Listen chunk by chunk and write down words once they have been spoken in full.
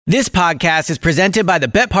This podcast is presented by the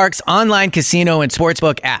BetParx online casino and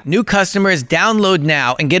sportsbook app. New customers download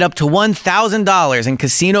now and get up to $1,000 in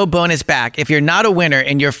casino bonus back if you're not a winner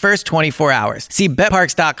in your first 24 hours. See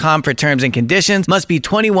BetParx.com for terms and conditions. Must be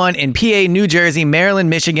 21 in PA, New Jersey, Maryland,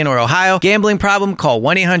 Michigan, or Ohio. Gambling problem? Call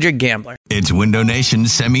 1-800-GAMBLER. It's Window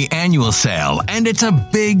Nation's semi-annual sale, and it's a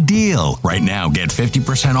big deal. Right now, get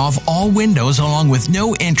 50% off all windows along with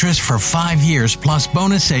no interest for 5 years plus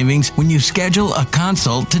bonus savings when you schedule a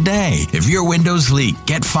consult today. If your windows leak,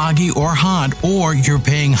 get foggy or hot, or you're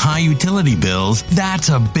paying high utility bills, that's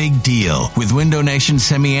a big deal. With Window Nation's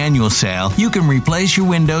semi-annual sale, you can replace your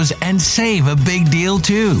windows and save a big deal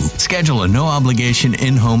too. Schedule a no-obligation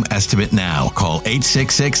in-home estimate now. Call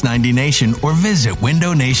 866-90NATION or visit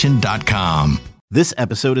windownation.com. This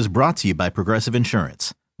episode is brought to you by Progressive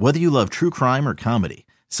Insurance. Whether you love true crime or comedy,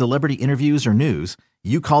 celebrity interviews or news,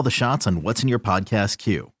 you call the shots on what's in your podcast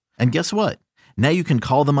queue. And guess what? Now you can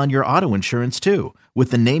call them on your auto insurance too with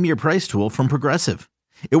the Name Your Price tool from Progressive.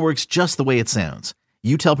 It works just the way it sounds.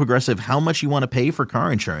 You tell Progressive how much you want to pay for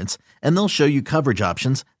car insurance, and they'll show you coverage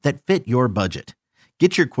options that fit your budget.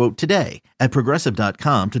 Get your quote today at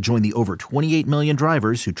Progressive.com to join the over 28 million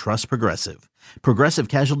drivers who trust Progressive. Progressive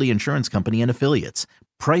Casualty Insurance Company and Affiliates.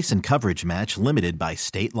 Price and coverage match limited by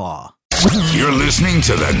state law. You're listening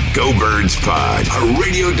to the Go Birds Pod, a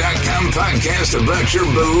radio.com podcast about your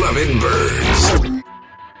beloved birds.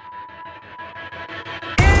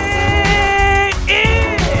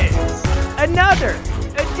 It is another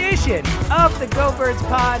edition of the Go Birds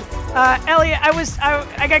Pod. Elliot,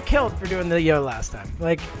 I got killed for doing the yo last time.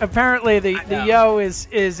 Like, apparently the yo is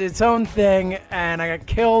its own thing, and I got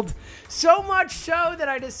killed so much so that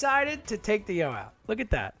I decided to take the yo out. Look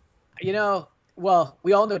at that. You know, well,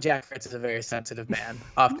 we all know Jack Fritz is a very sensitive man.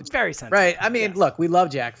 Often, very sensitive. Right. I mean, Look, we love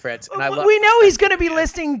Jack Fritz. And we know he's going to be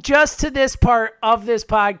listening just to this part of this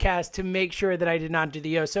podcast to make sure that I did not do the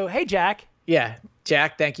yo. So, hey, Jack. Yeah,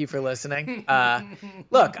 Jack, thank you for listening.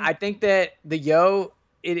 Look, I think that the yo,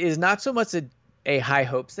 it is not so much a high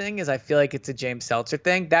hopes thing as I feel like it's a James Seltzer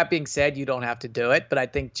thing. That being said, you don't have to do it, but I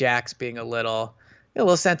think Jack's being a little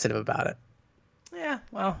sensitive about it. Yeah,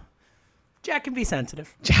 well, Jack can be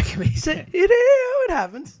sensitive. Jack can be sensitive. It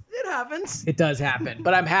happens. It happens. It does happen.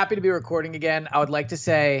 But I'm happy to be recording again. I would like to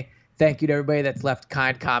say thank you to everybody that's left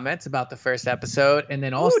kind comments about the first episode. And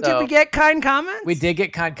then also, did we get kind comments? We did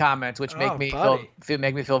get kind comments, which make me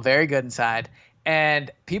feel very good inside. And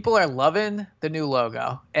people are loving the new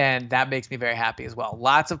logo, and that makes me very happy as well.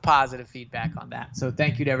 Lots of positive feedback on that. So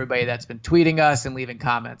thank you to everybody that's been tweeting us and leaving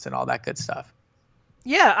comments and all that good stuff.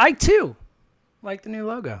 Yeah, I too like the new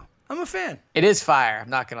logo. I'm a fan. It is fire. I'm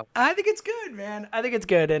not going to. I think it's good, man. I think it's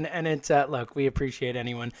good. And it's, look, we appreciate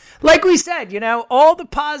anyone. Like we said, all the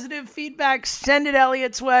positive feedback, send it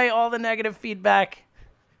Elliot's way. All the negative feedback,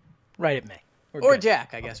 right at me. Or good.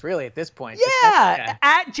 Jack, I guess, really, at this point. Yeah,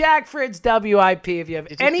 at Jack Fritz WIP. If you have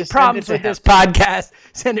any problems with this podcast,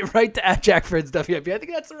 send it right to at Jack Fritz WIP. I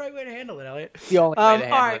think that's the right way to handle it, Elliot. The only way to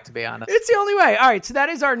handle it, to be honest. It's the only way. All right, so that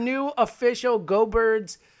is our new official Go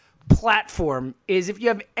Birds platform. Is if you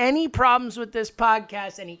have any problems with this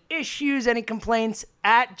podcast, any issues, any complaints,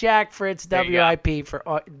 at Jack Fritz WIP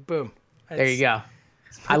for boom. There you go.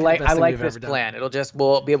 I like this plan.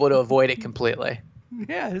 We'll be able to avoid it completely.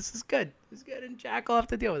 Yeah, this is good. This is good, and Jack will have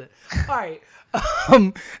to deal with it. All right.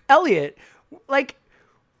 Elliot, we're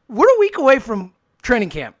a week away from training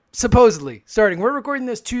camp, supposedly, starting. We're recording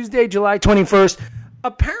this Tuesday, July 21st.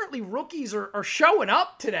 Apparently, rookies are showing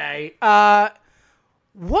up today.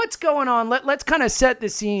 What's going on? Let's kind of set the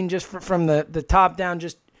scene just from the top down.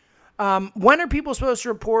 Just when are people supposed to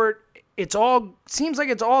report? Seems like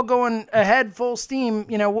it's all going ahead, full steam.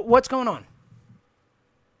 What's going on?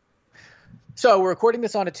 So we're recording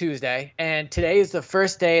this on a Tuesday, and today is the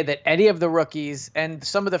first day that any of the rookies and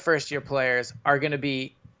some of the first-year players are going to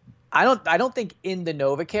be. I don't think in the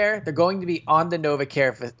NovaCare. They're going to be on the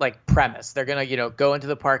NovaCare premise. They're going to go into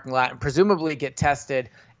the parking lot and presumably get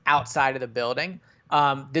tested outside of the building.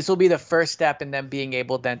 This will be the first step in them being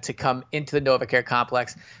able then to come into the NovaCare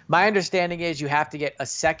complex. My understanding is you have to get a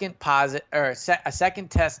second a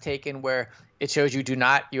second test taken where it shows you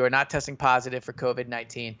are not testing positive for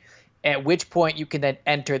COVID-19. At which point you can then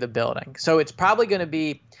enter the building. So it's probably going to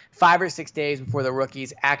be 5 or 6 days before the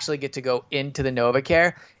rookies actually get to go into the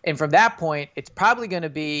NovaCare. And from that point, it's probably going to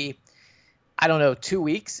be, 2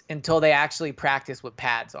 weeks until they actually practice with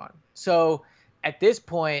pads on. So at this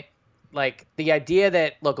point, the idea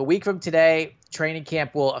that, a week from today, training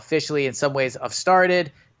camp will officially in some ways have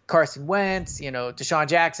started. Carson Wentz, Deshaun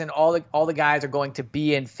Jackson, all the guys are going to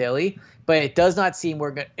be in Philly, but it does not seem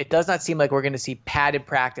like we're going to see padded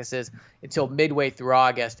practices until midway through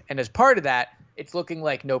August. And as part of that, it's looking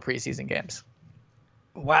like no preseason games.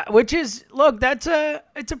 Wow, which is, look, it's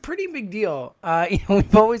a pretty big deal.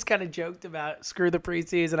 We've always kind of joked about screw the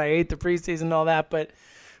preseason, I hate the preseason and all that, but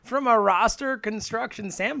from a roster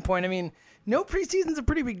construction standpoint, I mean, no preseason's a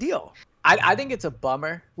pretty big deal. I think it's a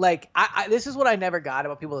bummer. Like, this is what I never got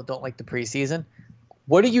about people that don't like the preseason.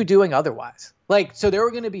 What are you doing otherwise? Like, so there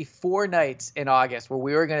were going to be 4 nights in August where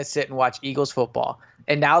we were going to sit and watch Eagles football,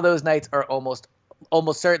 and now those nights are almost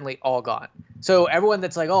certainly all gone. So everyone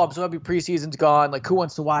that's like, oh, I'm so happy preseason's gone, like, who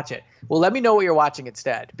wants to watch it? Well, let me know what you're watching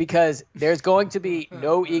instead, because there's going to be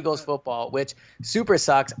no Eagles football, which super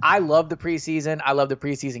sucks. I love the preseason. I love the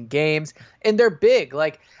preseason games, and they're big.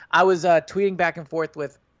 Like, I was tweeting back and forth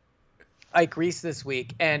with Ike Reese this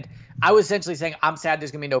week, and I was essentially saying I'm sad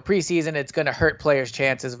there's going to be no preseason. It's going to hurt players'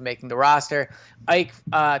 chances of making the roster. Ike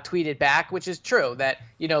tweeted back, which is true, that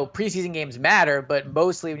preseason games matter, but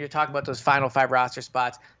mostly when you're talking about those final 5 roster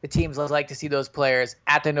spots, the teams like to see those players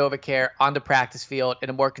at the NovaCare, on the practice field, in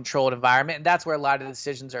a more controlled environment, and that's where a lot of the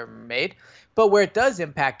decisions are made. But where it does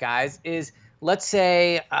impact guys is, let's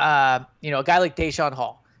say, a guy like Deshaun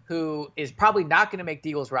Hall, who is probably not going to make the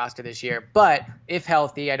Eagles roster this year, but if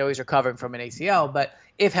healthy, I know he's recovering from an ACL, but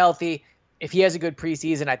if healthy, if he has a good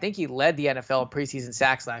preseason, I think he led the NFL in preseason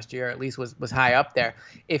sacks last year, or at least was high up there.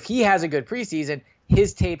 If he has a good preseason,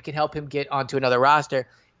 his tape can help him get onto another roster.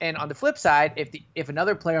 And on the flip side, if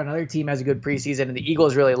another player on another team has a good preseason and the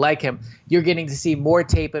Eagles really like him, you're getting to see more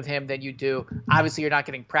tape of him than you do. Obviously, you're not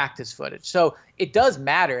getting practice footage. So it does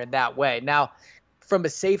matter in that way. Now, from a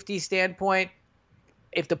safety standpoint,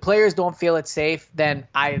 if the players don't feel it's safe, then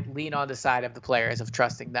I lean on the side of the players of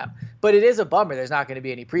trusting them. But it is a bummer there's not going to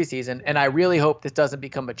be any preseason, and I really hope this doesn't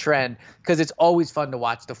become a trend, because it's always fun to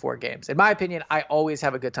watch the 4 games. In my opinion, I always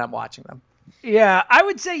have a good time watching them. Yeah, I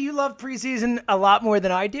would say you love preseason a lot more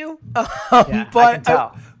than I do. Yeah, but I can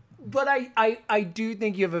tell. But I do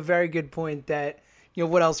think you have a very good point that,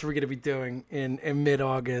 what else are we going to be doing in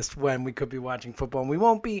mid-August when we could be watching football? And we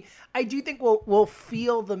won't be. I do think we'll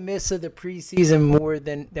feel the miss of the preseason more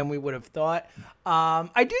than we would have thought.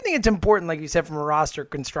 I do think it's important, like you said, from a roster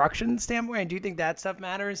construction standpoint. I do think that stuff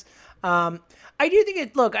matters. I do think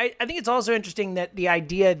it. Look, I think it's also interesting that the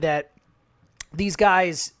idea that these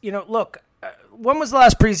guys, when was the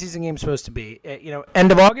last preseason game supposed to be?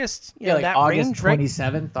 End of August? Like that August range,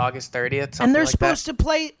 27th, right? August 30th, something and they're like supposed that. to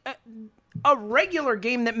play a regular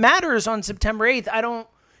game that matters on September 8th. I don't.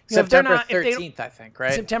 September 13th, I think,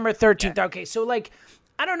 right? September 13th. Yeah. Okay, so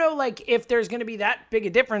I don't know, if there's going to be that big a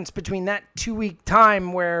difference between that 2-week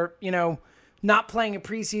time where not playing a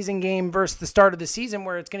preseason game versus the start of the season,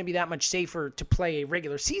 where it's going to be that much safer to play a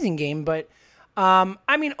regular season game. But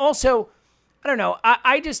also, I don't know.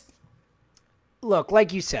 I just. Look,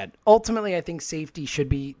 like you said, ultimately I think safety should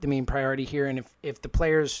be the main priority here. And if the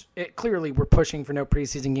players, clearly we're pushing for no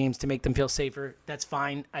preseason games to make them feel safer, that's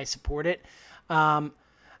fine. I support it. I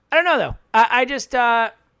don't know, though. I just...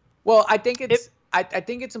 well, I think I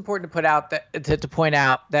think it's important to put out that to point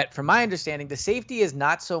out that, from my understanding, the safety is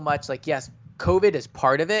not so much like, yes, COVID is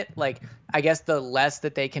part of it. Like, I guess the less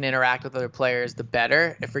that they can interact with other players, the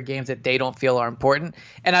better, for games that they don't feel are important.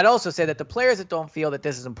 And I'd also say that the players that don't feel that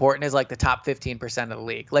this is important is like the top 15% of the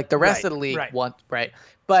league. Like, the rest of the league want, right?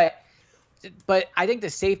 But I think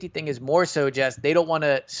the safety thing is more so just they don't want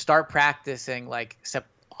to start practicing like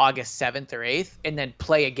August 7th or 8th and then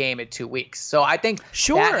play a game in 2 weeks. So I think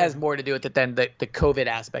that has more to do with it than the COVID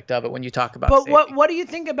aspect of it when you talk about safety. But what do you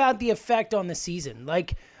think about the effect on the season?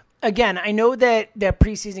 Like, again, I know that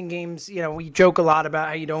preseason games, we joke a lot about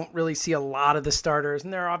how you don't really see a lot of the starters,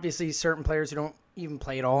 and there are obviously certain players who don't even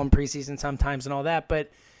play at all in preseason sometimes and all that, but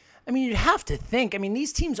I mean, you'd have to think. I mean,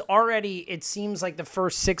 these teams already, it seems like the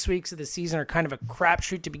first 6 weeks of the season are kind of a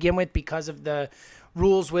crapshoot to begin with because of the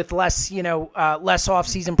rules with less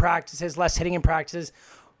off-season practices, less hitting in practices.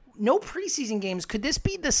 No preseason games. Could this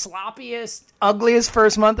be the sloppiest, ugliest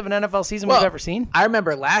first month of an NFL season we've ever seen? I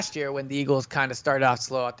remember last year when the Eagles kind of started off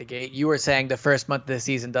slow at the gate, you were saying the first month of the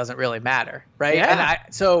season doesn't really matter, right? Yeah.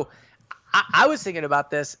 And I was thinking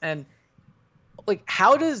about this, and like,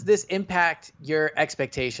 how does this impact your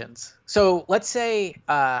expectations? So let's say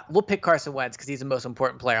we'll pick Carson Wentz because he's the most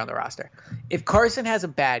important player on the roster. If Carson has a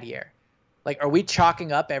bad year, like, are we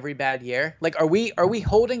chalking up every bad year? Like, are we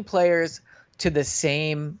holding players to the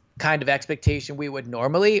same kind of expectation we would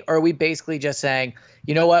normally? Or are we basically just saying,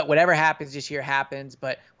 you know what, whatever happens this year happens,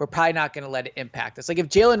 but we're probably not going to let it impact us? Like, if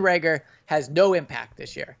Jalen Reagor has no impact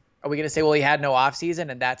this year, are we going to say, well, he had no offseason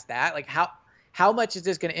and that's that? Like, how much is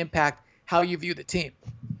this going to impact how you view the team?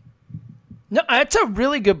 No, that's a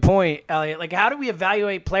really good point, Elliot. Like, how do we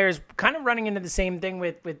evaluate players? Kind of running into the same thing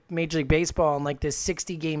with Major League Baseball and like this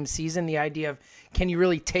 60-game season. The idea of, can you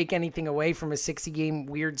really take anything away from a 60-game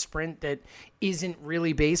weird sprint that isn't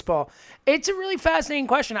really baseball? It's a really fascinating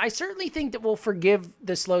question. I certainly think that we'll forgive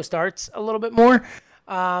the slow starts a little bit more.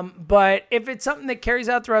 But if it's something that carries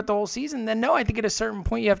out throughout the whole season, then no, I think at a certain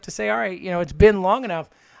point you have to say, all right, it's been long enough.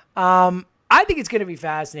 I think it's going to be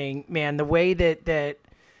fascinating, man, the way that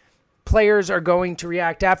players are going to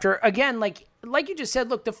react after, again, like you just said,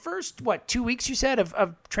 look, the first, 2 weeks you said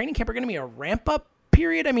of training camp are going to be a ramp-up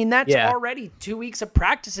period. I mean, that's already 2 weeks of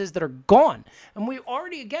practices that are gone. And we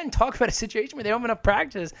already, again, talk about a situation where they don't have enough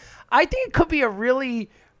practice. I think it could be a really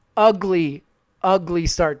ugly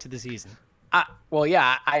start to the season. I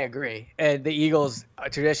agree. And the Eagles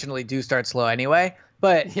traditionally do start slow anyway.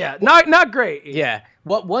 But yeah, not great. Yeah.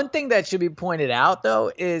 One thing that should be pointed out,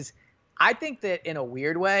 though, is I think that in a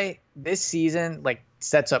weird way, this season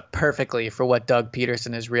sets up perfectly for what Doug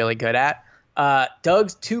Peterson is really good at.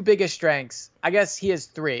 Doug's two biggest strengths, I guess he has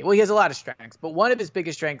three. Well, he has a lot of strengths, but one of his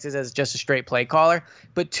biggest strengths is as just a straight play caller.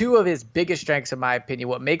 But two of his biggest strengths, in my opinion,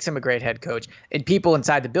 what makes him a great head coach, and people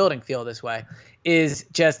inside the building feel this way, is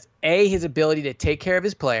just A, his ability to take care of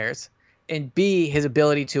his players, and B, his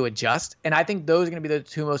ability to adjust. And I think those are going to be the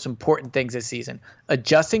two most important things this season.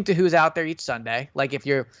 Adjusting to who's out there each Sunday. Like if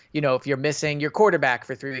you're missing your quarterback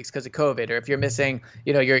for 3 weeks because of COVID, or if you're missing,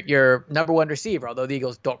 your number one receiver, although the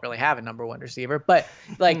Eagles don't really have a number one receiver, but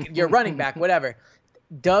your running back, whatever.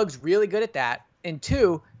 Doug's really good at that. And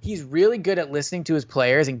two, he's really good at listening to his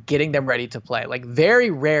players and getting them ready to play.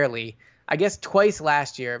 Very rarely, I guess twice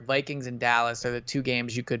last year, Vikings and Dallas are the two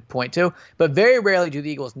games you could point to, but very rarely do the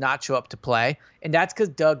Eagles not show up to play. And that's because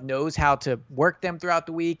Doug knows how to work them throughout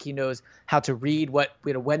the week. He knows how to read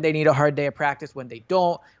when they need a hard day of practice, when they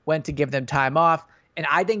don't, when to give them time off. And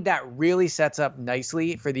I think that really sets up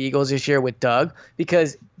nicely for the Eagles this year with Doug,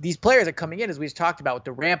 because these players are coming in, as we just talked about, with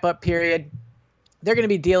the ramp-up period. They're going to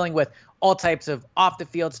be dealing with all types of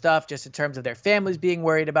off-the-field stuff, just in terms of their families being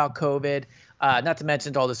worried about COVID. Not to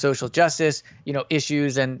mention all the social justice,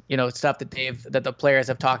 issues and, stuff that the players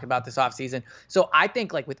have talked about this offseason. So I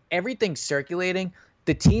think with everything circulating,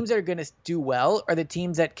 the teams that are going to do well are the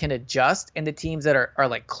teams that can adjust, and the teams that are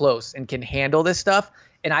close and can handle this stuff.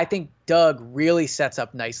 And I think Doug really sets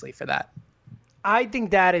up nicely for that. I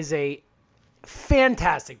think that is a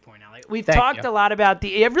fantastic point, Elliot. We've talked a lot about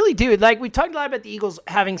I really do. We've talked a lot about the Eagles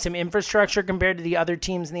having some infrastructure compared to the other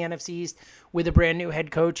teams in the NFC East with a brand new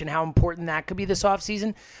head coach and how important that could be this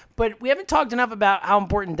offseason. But we haven't talked enough about how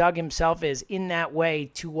important Doug himself is in that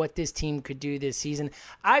way to what this team could do this season.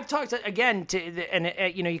 I've talked again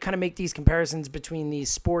you kind of make these comparisons between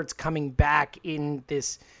these sports coming back in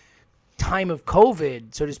this time of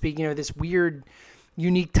COVID, so to speak, this weird,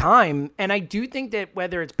 unique time. And I do think that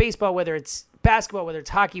whether it's baseball, whether it's basketball, whether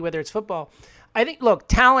it's hockey, whether it's football, I think, look,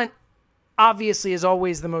 talent obviously is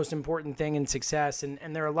always the most important thing in success.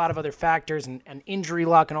 And there are a lot of other factors and injury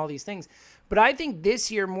luck and all these things. But I think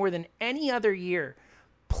this year, more than any other year,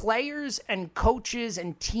 players and coaches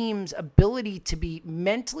and teams' ability to be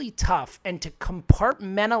mentally tough and to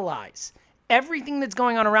compartmentalize everything that's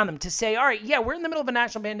going on around them, to say, all right, yeah, we're in the middle of a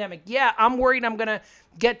national pandemic. Yeah, I'm worried I'm going to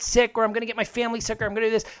get sick, or I'm going to get my family sick, or I'm going to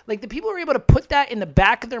do this. The people who are able to put that in the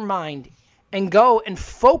back of their mind and go and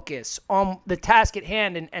focus on the task at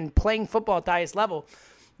hand and playing football at the highest level,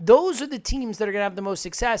 those are the teams that are going to have the most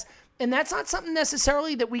success. And that's not something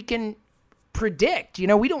necessarily that we can predict.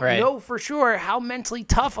 We don't know for sure how mentally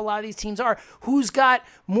tough a lot of these teams are, who's got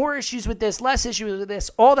more issues with this, less issues with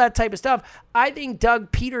this, all that type of stuff. I think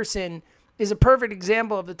Doug Peterson is a perfect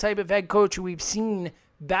example of the type of head coach who we've seen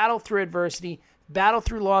battle through adversity, battle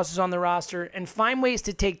through losses on the roster, and find ways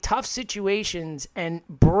to take tough situations and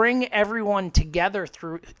bring everyone together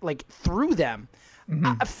through them.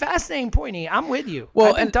 A fascinating point. I'm with you.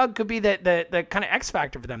 Well, I think Doug could be the kind of X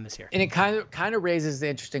factor for them this year. And it kind of raises the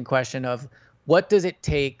interesting question of, what does it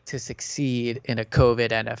take to succeed in a COVID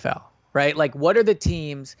NFL? Right? What are the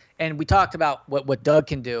teams? And we talked about what Doug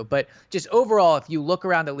can do, but just overall, if you look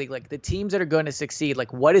around the league, the teams that are going to succeed,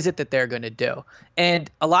 what is it that they're going to do?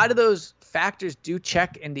 And a lot of those factors do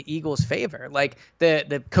check in the Eagles' favor.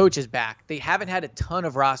 The coach is back. They haven't had a ton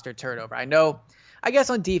of roster turnover. I guess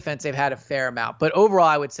on defense, they've had a fair amount, but overall,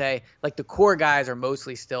 I would say the core guys are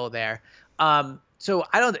mostly still there. So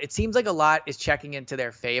I don't. It seems like a lot is checking into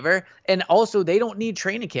their favor, and also they don't need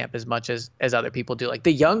training camp as much as other people do. Like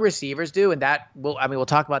the young receivers do, and we'll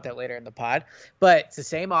talk about that later in the pod. But it's the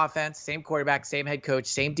same offense, same quarterback, same head coach,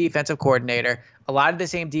 same defensive coordinator, a lot of the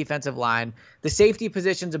same defensive line. The safety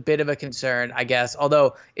position's a bit of a concern, I guess.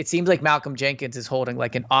 Although it seems like Malcolm Jenkins is holding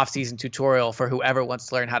like an off-season tutorial for whoever wants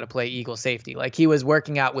to learn how to play Eagle safety. Like he was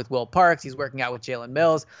working out with Will Parks, he's working out with Jalen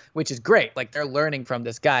Mills, which is great. Like they're learning from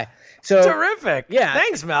this guy. So terrific. Yeah.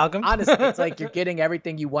 Thanks, Malcolm. Honestly, it's like you're getting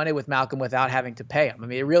everything you wanted with Malcolm without having to pay him. I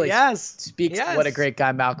mean, it really speaks to what a great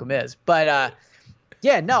guy Malcolm is. But I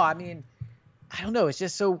mean, I don't know. It's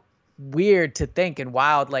just so weird to think and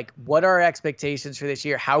wild. Like, what are our expectations for this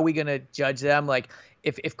year? How are we going to judge them? Like,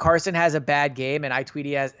 if Carson has a bad game and I tweet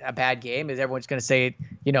he has a bad game, is everyone just going to say,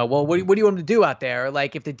 well, what do you want him to do out there? Or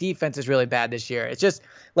like, if the defense is really bad this year, it's just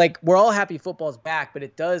like, we're all happy football's back, but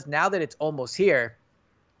it does, now that it's almost here,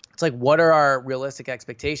 it's like, what are our realistic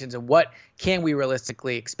expectations and what can we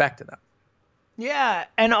realistically expect of them? Yeah.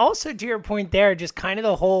 And also to your point there, just kind of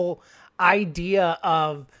the whole idea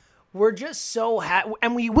of we're just so happy,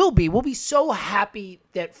 and we'll be so happy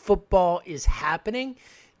that football is happening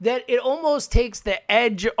that it almost takes the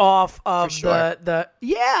edge off of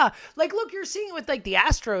like, look, you're seeing it with like the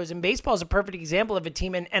Astros, and baseball is a perfect example of a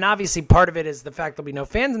team. And obviously part of it is the fact there'll be no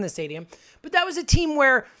fans in the stadium, but that was a team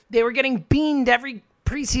where they were getting beamed every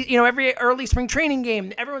preseason, every early spring training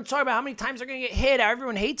game. Everyone's talking about how many times they're going to get hit, how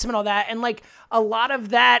everyone hates them and all that. And like a lot of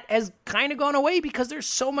that has kind of gone away because there's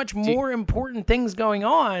so much more important things going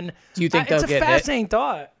on. Do you think they'll get hit? It's a fascinating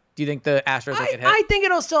thought. Do you think the Astros will get hit? I think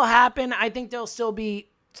it'll still happen. I think there'll still be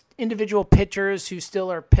individual pitchers who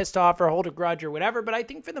still are pissed off or hold a grudge or whatever. But I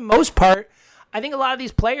think for the most part, I think a lot of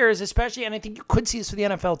these players, especially, and I think you could see this for the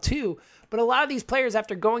NFL too, but a lot of these players,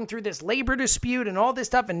 after going through this labor dispute and all this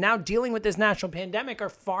stuff and now dealing with this national pandemic, are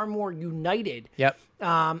far more united. Yep.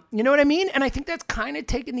 You know what I mean? And I think that's kind of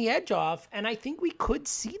taken the edge off. And I think we could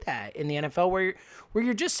see that in the NFL where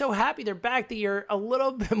you're just so happy they're back that you're a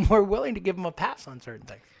little bit more willing to give them a pass on certain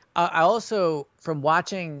things. I also, from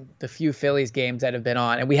watching the few Phillies games that have been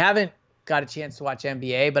on, and we haven't got a chance to watch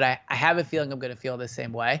NBA, but I have a feeling I'm going to feel the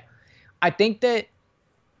same way. I think that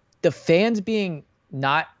the fans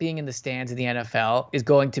not being in the stands in the NFL is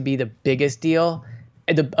going to be the biggest deal,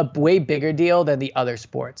 a way bigger deal than the other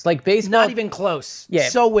sports. Like baseball. Not even close. Yeah.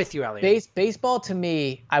 So with you, Elliot. Baseball, to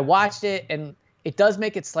me, I watched it, and it does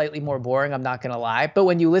make it slightly more boring, I'm not going to lie. But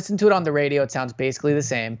when you listen to it on the radio, it sounds basically the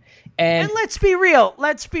same. And let's be real. All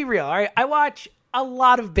right. I watch a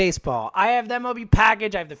lot of baseball. I have the MLB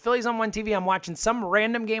package. I have the Phillies on one TV. I'm watching some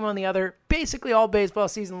random game on the other, basically all baseball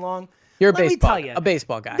season long. You're a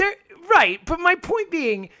baseball guy. Right. But my point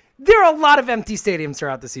being, there are a lot of empty stadiums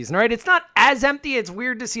throughout the season, right? It's not as empty. It's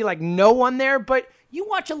weird to see like no one there, but you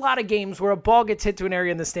watch a lot of games where a ball gets hit to an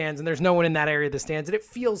area in the stands and there's no one in that area of the stands, and it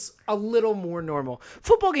feels a little more normal.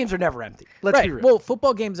 Football games are never empty. Let's be real. Well,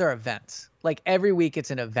 football games are events. Like every week it's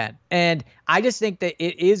an event. And I just think that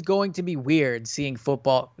it is going to be weird seeing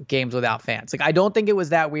football games without fans. Like I don't think it was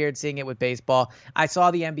that weird seeing it with baseball. I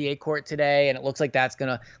saw the NBA court today, and it looks like that's going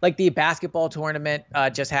to, like the basketball tournament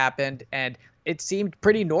just happened, and it seemed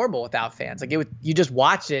pretty normal without fans. Like you just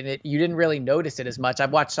watched it and you didn't really notice it as much.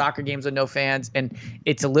 I've watched soccer games with no fans, and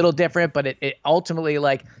it's a little different, but it ultimately,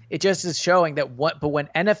 like, it just is showing that but when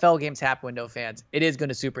NFL games happen with no fans, it is going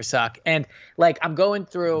to super suck. And like, I'm going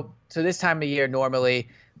through, so this time of year, normally,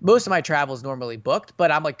 most of my travel is normally booked,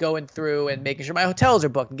 but I'm like going through and making sure my hotels are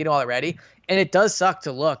booked and getting all that ready. And it does suck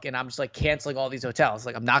to look, and I'm just like canceling all these hotels.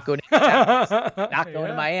 Like I'm not going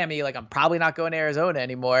to Miami. Like I'm probably not going to Arizona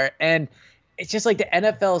anymore. And it's just like the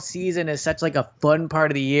NFL season is such like a fun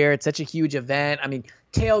part of the year. It's such a huge event. I mean,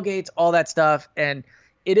 tailgates, all that stuff. And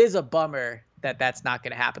it is a bummer that that's not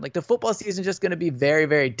going to happen. Like the football season is just going to be very,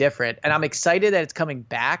 very different. And I'm excited that it's coming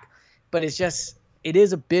back, but it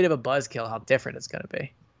is a bit of a buzzkill how different it's going to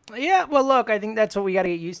be. Yeah. Well, look, I think that's what we got to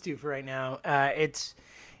get used to for right now. It's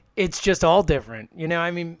just all different.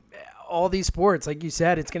 I mean, all these sports, like you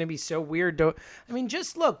said, it's going to be so weird.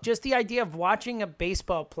 Just the idea of watching a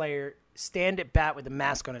baseball player stand at bat with a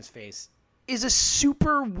mask on his face is a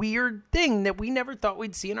super weird thing that we never thought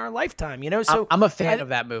we'd see in our lifetime. So I'm a fan of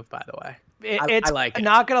that move, by the way. I like it.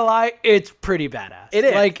 Not gonna lie, it's pretty badass. It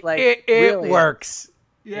is. It really works.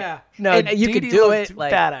 Yeah. No, and you could do it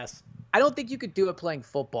like badass. I don't think you could do it playing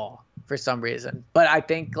football for some reason, but I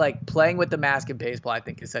think like playing with the mask in baseball, I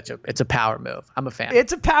think is it's a power move. I'm a fan.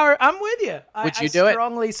 It's a power. I'm with you. Would you do it?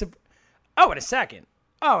 In a second.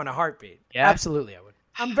 Oh, in a heartbeat. Yeah. Absolutely, I would.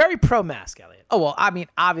 I'm very pro-mask, Elliot. Oh, well, I mean,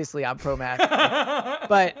 obviously I'm pro-mask.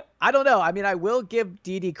 But I don't know. I mean, I will give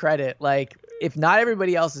Didi credit. Like, if not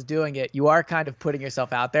everybody else is doing it, you are kind of putting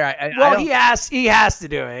yourself out there. He has to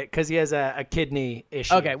do it because he has a kidney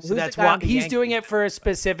issue. Okay, so that's why he's doing it for a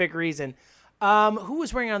specific reason. Who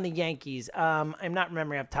was wearing it on the Yankees? I'm not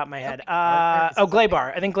remembering off the top of my head.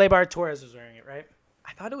 Gleyber. I think Gleyber Torres was wearing it, right?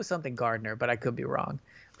 I thought it was something Gardner, but I could be wrong.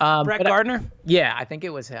 Brett Gardner? Yeah, I think it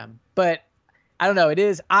was him. But I don't know. It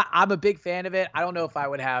is. I'm a big fan of it. I don't know if I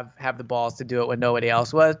would have the balls to do it when nobody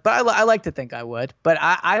else was, but I like to think I would. But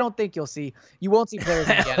I don't think you won't see players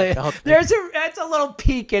in the NFL. That's a little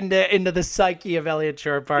peek into the psyche of Elliot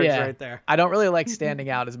Shorr-Parks right there. I don't really like standing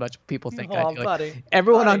out as much as people think I do. Buddy.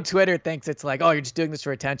 Everyone on Twitter thinks it's like, oh, you're just doing this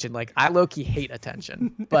for attention. Like, I low-key hate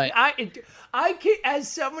attention. But I can,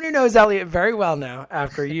 as someone who knows Elliot very well now,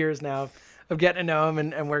 after years now of getting to know him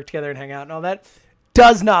and work together and hang out and all that,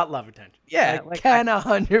 does not love attention. Yeah. Like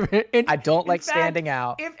 100%. I don't like standing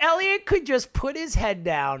out. If Elliot could just put his head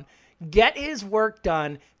down, get his work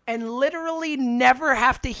done, and literally never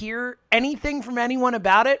have to hear anything from anyone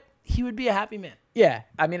about it, he would be a happy man. Yeah.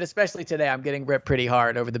 I mean, especially today, I'm getting ripped pretty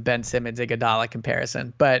hard over the Ben Simmons Iguodala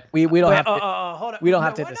comparison, but we don't have to. Hold on. We don't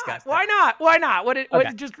have to discuss that. Why not?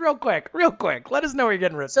 What, just real quick. Let us know where you're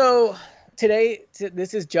getting ripped. So today,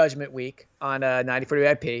 this is Judgment Week on 94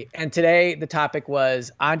 WIP, and today the topic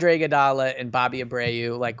was Andre Iguodala and Bobby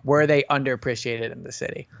Abreu. Like, were they underappreciated in the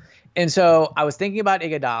city? And so I was thinking about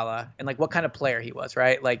Iguodala and like what kind of player he was,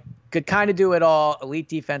 right? Like, could kind of do it all, elite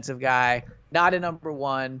defensive guy, not a number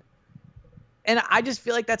one. And I just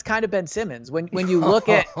feel like that's kind of Ben Simmons. When you look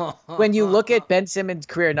at Ben Simmons'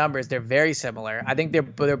 career numbers, they're very similar. I think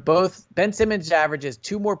they're both. Ben Simmons averages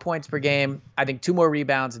 2 more points per game. I think 2 more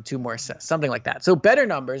rebounds and 2 more assists, something like that. So better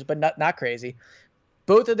numbers, but not crazy.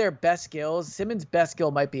 Both of their best skills. Simmons' best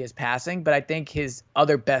skill might be his passing, but I think his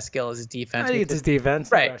other best skill is his defense. I think it's his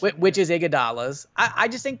defense, right? Which is Iguodala's. I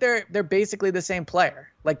just think they're basically the same player.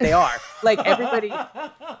 Like, they are. Like, everybody.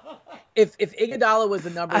 If Iguodala was the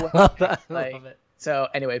number one, I love it. So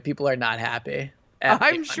anyway, people are not happy.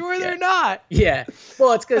 I'm sure they're not. Yeah.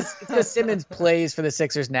 Well, it's because Simmons plays for the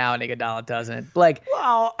Sixers now and Iguodala doesn't. Like,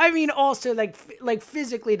 well, I mean, also like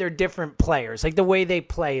physically they're different players. Like, the way they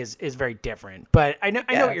play is very different. But I know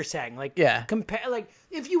what you're saying. Like, compare, like,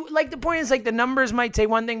 if you like, the point is, like, the numbers might say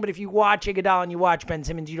one thing, but if you watch Iguodala and you watch Ben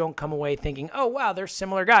Simmons, you don't come away thinking, oh wow, they're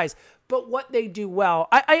similar guys. But what they do well,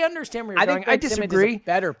 I understand where you're going. I disagree. Simmons is a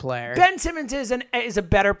better player. Ben Simmons is a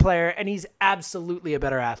better player, and he's absolutely a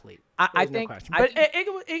better athlete. I think. No question. But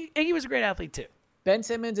Iggy was a great athlete too. Ben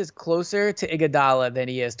Simmons is closer to Iguodala than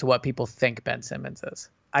he is to what people think Ben Simmons is.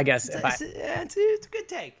 I guess. It's a good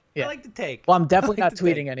take. Yeah. I like the take. Well, I'm definitely not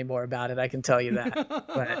tweeting anymore about it. I can tell you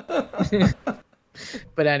that.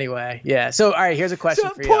 But anyway, yeah. So, all right, here's a question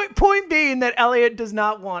for you. Point being that Elliot does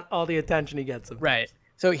not want all the attention he gets. Right.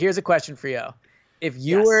 So here's a question for you. If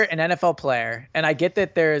you were an NFL player, and I get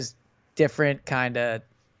that there's different kind of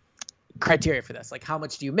criteria for this, like how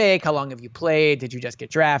much do you make? How long have you played? Did you just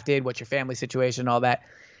get drafted? What's your family situation? All that.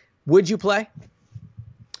 Would you play?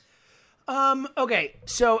 Okay.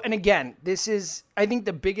 So, and again, this is, I think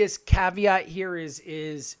the biggest caveat here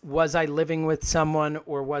is was I living with someone,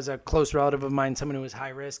 or was a close relative of mine someone who was high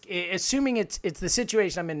risk? Assuming it's the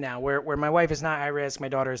situation I'm in now, where my wife is not high risk, my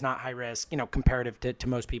daughter is not high risk, comparative to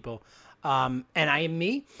most people, and I am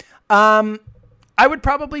me, I would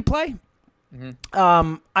probably play.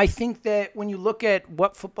 Mm-hmm. I think that when you look at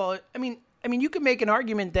what football, I mean, you could make an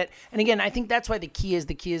argument that, and again, I think that's why the key is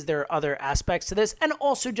there are other aspects to this, and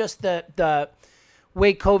also just the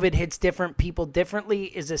way COVID hits different people differently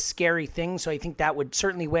is a scary thing. So I think that would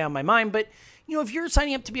certainly weigh on my mind. But if you're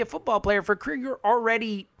signing up to be a football player for a career, you're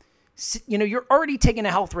already taking a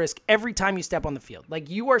health risk every time you step on the field. Like,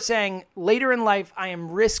 you are saying later in life, I am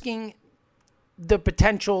risking the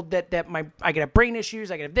potential that I could have brain issues,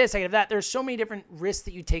 I could have this, I could have that. There's so many different risks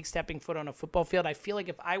that you take stepping foot on a football field. I feel like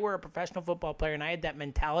if I were a professional football player and I had that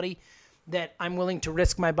mentality that I'm willing to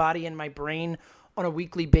risk my body and my brain on a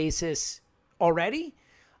weekly basis already,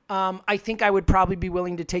 I think I would probably be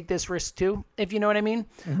willing to take this risk too, if you know what I mean.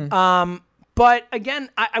 Mm-hmm. But again,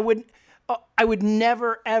 I would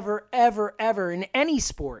never, ever, ever, ever in any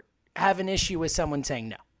sport have an issue with someone saying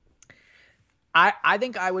no. I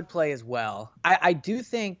think I would play as well. I do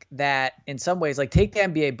think that in some ways, like, take the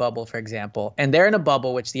NBA bubble, for example, and they're in a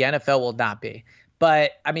bubble, which the NFL will not be.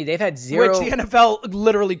 But, I mean, they've had zero. Which the NFL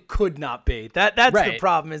literally could not be. That's right. The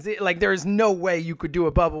problem. Is like, there is no way you could do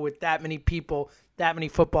a bubble with that many people, that many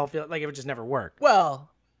football fields. Like, it would just never work. Well,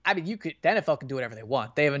 I mean, the NFL can do whatever they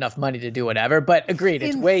want. They have enough money to do whatever. But agreed,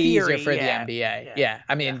 it's way easier for the NBA. Yeah.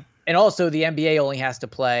 I mean, and also the NBA only has to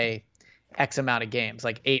play X amount of games,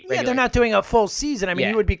 like 8 regular. Yeah, they're not doing a full season. I mean,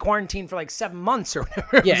 you would be quarantined for like 7 months or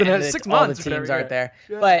whatever. Yeah, and 6 all months. the teams aren't there.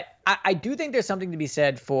 Yeah. But I do think there's something to be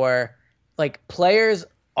said for, like, players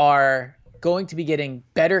are going to be getting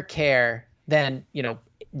better care than,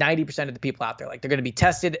 90% of the people out there. Like, they're going to be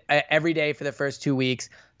tested every day for the first 2 weeks.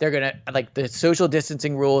 They're going to, like, the social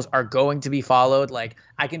distancing rules are going to be followed. Like,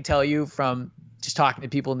 I can tell you from just talking to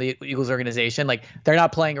people in the Eagles organization, like, they're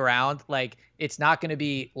not playing around. Like, it's not going to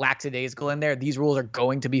be lackadaisical in there. These rules are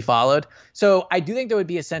going to be followed. So I do think there would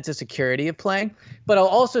be a sense of security of playing. But I'll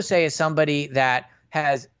also say, as somebody that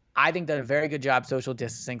has, I think, done a very good job social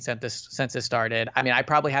distancing since this started. I mean, I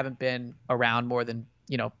probably haven't been around more than,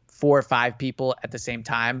 4 or 5 people at the same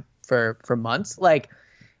time for months. Like,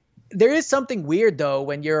 there is something weird, though,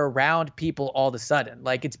 when you're around people all of a sudden.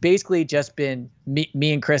 Like, it's basically just been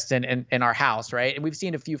me and Kristen in our house, right? And we've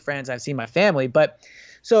seen a few friends. I've seen my family. But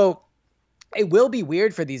so it will be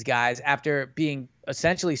weird for these guys after being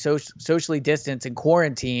essentially socially distanced and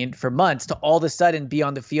quarantined for months to all of a sudden be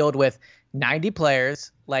on the field with 90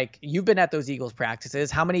 players. Like, you've been at those Eagles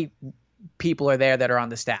practices. How many people are there that are on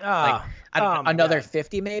the staff? Another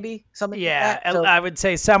 50 maybe, something like that. So, I would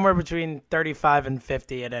say somewhere between 35 and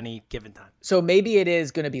 50 at any given time. So maybe it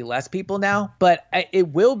is going to be less people now, but it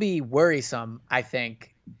will be worrisome, I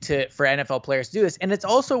think, for NFL players to do this. And it's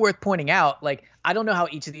also worth pointing out, like, I don't know how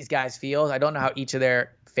each of these guys feels. I don't know how each of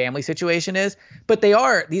their family situation is, but these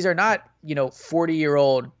are not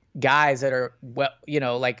 40-year-old guys that are,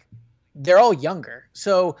 like, they're all younger.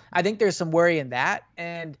 So I think there's some worry in that.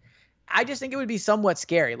 And I just think it would be somewhat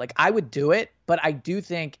scary. Like, I would do it, but I do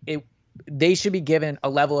think they should be given a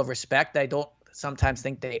level of respect that I don't sometimes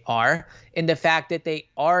think they are, in the fact that they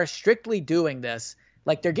are strictly doing this.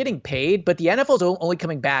 Like, they're getting paid, but the NFL is only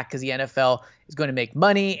coming back because the NFL is going to make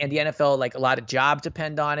money, and the NFL, like, a lot of jobs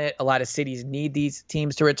depend on it. A lot of cities need these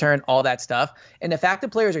teams to return, all that stuff. And the fact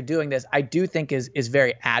that players are doing this, I do think is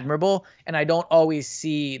very admirable. And I don't always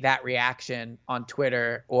see that reaction on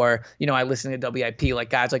Twitter or, I listen to WIP, like,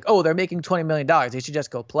 guys like, oh, they're making $20 million. They should just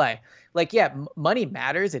go play. Like, yeah, money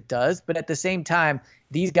matters. It does. But at the same time,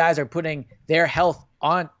 these guys are putting their health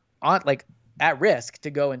on like, at risk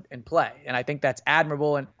to go and play. And I think that's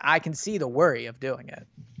admirable, and I can see the worry of doing it.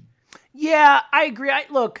 Yeah, I agree.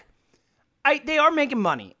 They are making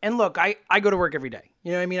money. And look, I go to work every day.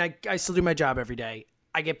 You know what I mean? I still do my job every day.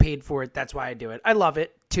 I get paid for it. That's why I do it. I love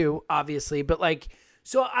it too, obviously. But like,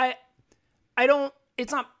 so I don't,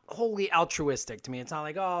 it's not wholly altruistic to me. It's not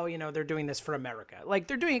like, oh, they're doing this for America. Like,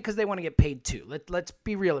 they're doing it because they want to get paid too. Let's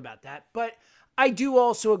be real about that. But I do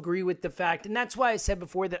also agree with the fact, and that's why I said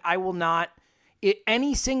before that I will not,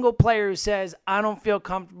 any single player who says, I don't feel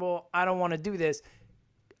comfortable, I don't want to do this,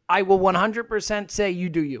 I will 100% say you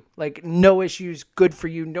do you. Like, no issues, good for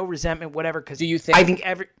you, no resentment, whatever. Because do you think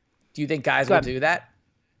guys will do that?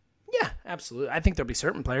 Yeah, absolutely. I think there'll be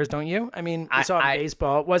certain players, don't you? I mean, we saw in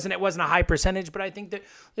baseball. It wasn't a high percentage, but I think that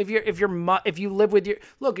if you live with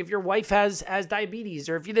if your wife has diabetes,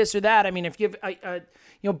 or if you this or that, I mean, if you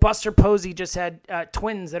have Buster Posey just had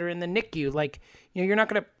twins that are in the NICU, like, you're not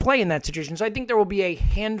going to play in that situation. So I think there will be a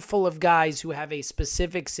handful of guys who have a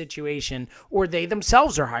specific situation, or they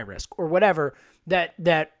themselves are high risk, or whatever,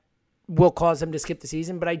 that will cause them to skip the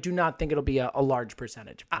season. But I do not think it'll be a large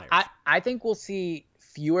percentage of players. I think we'll see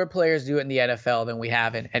fewer players do it in the NFL than we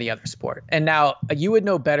have in any other sport. And now you would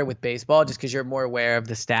know better with baseball, just because you're more aware of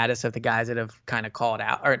the status of the guys that have kind of called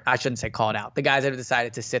out, or I shouldn't say called out, the guys that have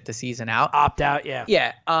decided to sit the season out. Opt out, yeah.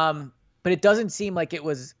 Yeah. But it doesn't seem like it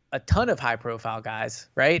was a ton of high-profile guys,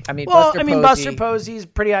 right? I mean, Buster Posey's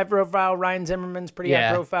pretty high-profile. Ryan Zimmerman's pretty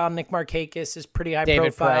high-profile. Nick Markakis is pretty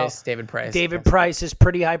high-profile. David Price is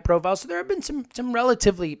pretty high-profile. So there have been some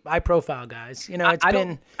relatively high-profile guys.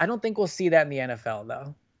 I don't think we'll see that in the NFL,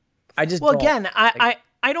 though.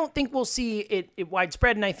 I don't think we'll see it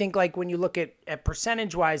widespread. And I think, like, when you look at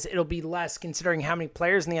percentage-wise, it'll be less considering how many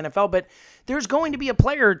players in the NFL. But there's going to be a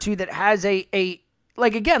player or two that has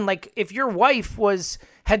like, again, like, if your wife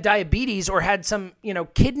had diabetes or had some,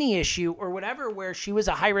 kidney issue or whatever, where she was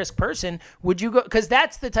a high risk person, would you go? Because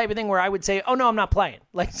that's the type of thing where I would say, oh no, I'm not playing.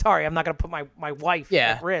 Like, sorry, I'm not going to put my wife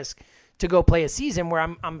at risk to go play a season where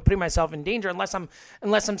I'm putting myself in danger, unless I'm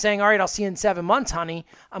saying, all right, I'll see you in 7 months, honey,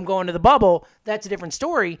 I'm going to the bubble. That's a different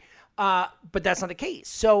story. But that's not the case.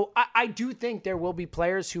 So I do think there will be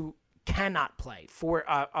players who cannot play for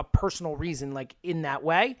a personal reason, like, in that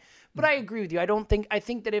way. But I agree with you. I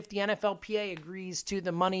think that if the NFLPA agrees to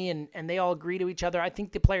the money and they all agree to each other, I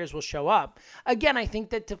think the players will show up. Again, I think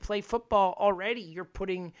that to play football already, you're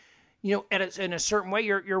putting in a certain way,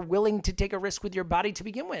 you're willing to take a risk with your body to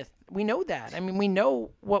begin with. We know that. I mean, we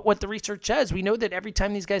know what the research says. We know that every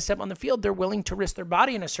time these guys step on the field, they're willing to risk their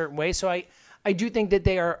body in a certain way. So I do think that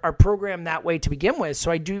they are programmed that way to begin with.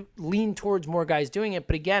 So I do lean towards more guys doing it.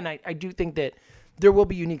 But again, I do think that there will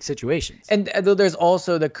be unique situations. And there's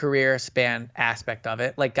also the career span aspect of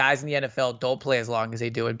it. Like, guys in the NFL don't play as long as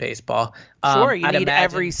they do in baseball. Sure, you need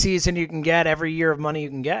every season you can get, every year of money you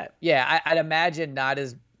can get. Yeah, I'd imagine not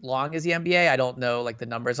as long as the NBA. I don't know like the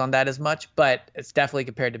numbers on that as much, but it's definitely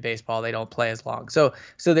compared to baseball, they don't play as long. So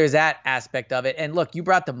there's that aspect of it. And look, you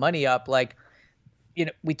brought the money up. Like,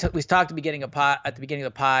 we talked at the beginning of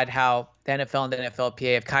the pod how the NFL and the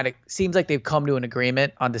NFLPA have kind of seems like they've come to an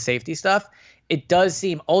agreement on the safety stuff. It does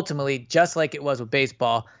seem ultimately, just like it was with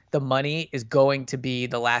baseball, the money is going to be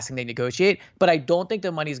the last thing they negotiate. But I don't think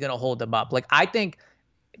the money is going to hold them up. Like, I think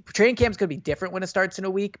training camp's going to be different when it starts in a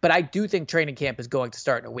week, but I do think training camp is going to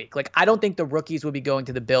start in a week. Like, I don't think the rookies would be going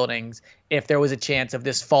to the buildings if there was a chance of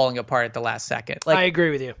this falling apart at the last second. Like, I agree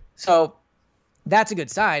with you. So that's a good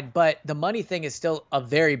sign, but the money thing is still a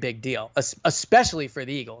very big deal, especially for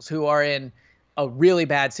the Eagles, who are in a really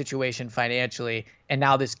bad situation financially. And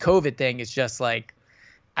now this COVID thing is just like,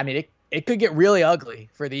 I mean, it could get really ugly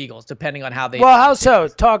for the Eagles depending on how they. Well, how so?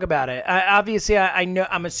 Talk about it. Obviously, I know.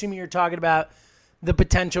 I'm assuming you're talking about the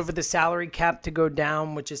potential for the salary cap to go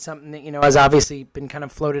down, which is something that has obviously been kind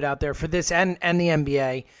of floated out there for this and the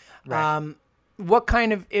NBA. Right. What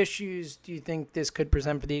kind of issues do you think this could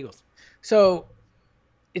present for the Eagles? So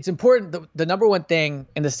it's important. The number one thing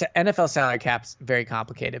in the NFL salary cap's very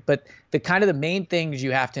complicated, but the main things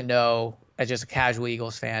you have to know as just a casual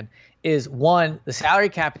Eagles fan is, one, the salary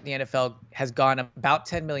cap in the NFL has gone about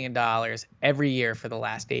 $10 million every year for the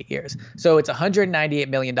last 8 years. So it's $198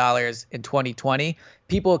 million in 2020.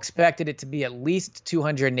 People expected it to be at least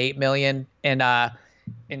 $208 million in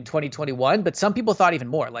 2021, but some people thought even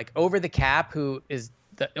more. Like Over the Cap, who is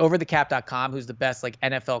overthecap.com, who's the best like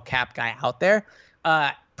NFL cap guy out there,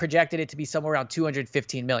 projected it to be somewhere around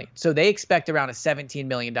 $215 million. So they expect around a $17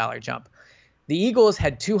 million jump. The Eagles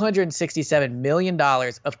had $267 million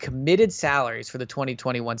of committed salaries for the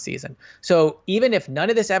 2021 season. So even if none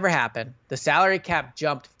of this ever happened, the salary cap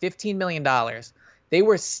jumped $15 million. They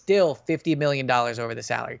were still $50 million over the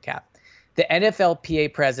salary cap. The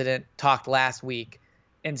NFLPA president talked last week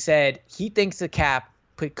and said he thinks the cap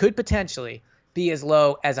could potentially be as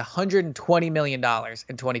low as $120 million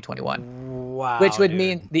in 2021. Wow. Which would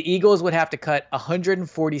mean the Eagles would have to cut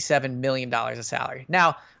 $147 million of salary.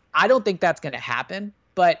 Now, I don't think that's going to happen,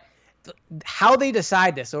 but how they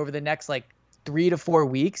decide this over the next 3 to 4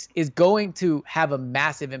 weeks is going to have a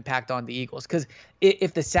massive impact on the Eagles. Because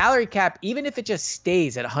if the salary cap, even if it just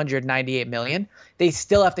stays at $198 million, they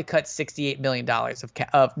still have to cut $68 million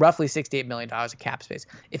of roughly $68 million of cap space.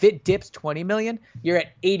 If it dips $20 million, you're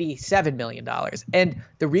at $87 million. And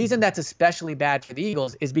the reason that's especially bad for the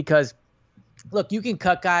Eagles is because, look, you can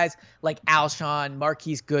cut guys like Alshon,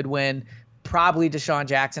 Marquise Goodwin, probably Deshaun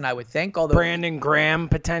Jackson, I would think. Although Brandon Graham,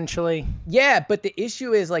 potentially. Yeah, but the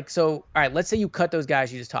issue is all right, let's say you cut those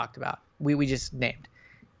guys you just talked about. We just named.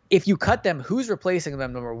 If you cut them, who's replacing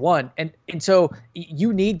them, number one? And so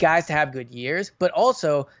you need guys to have good years, but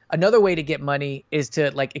also another way to get money is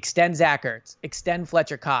to extend Zach Ertz, extend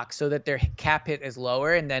Fletcher Cox so that their cap hit is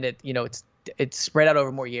lower and then it's spread out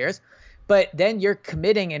over more years. But then you're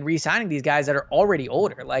committing and re-signing these guys that are already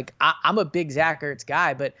older. I'm a big Zach Ertz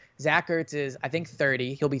guy, but Zach Ertz is, I think,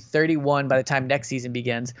 30. He'll be 31 by the time next season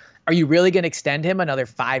begins. Are you really going to extend him another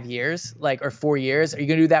 5 years, or 4 years? Are you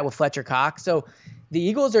going to do that with Fletcher Cox? So the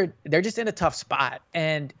Eagles they're just in a tough spot,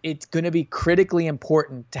 and it's going to be critically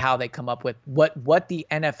important to how they come up with what the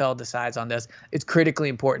NFL decides on this. It's critically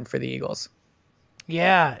important for the Eagles.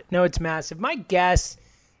 Yeah, no, it's massive. My guess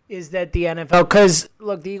is that the NFL, because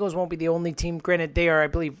look, the Eagles won't be the only team. Granted, they are, I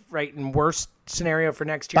believe, right in worst scenario for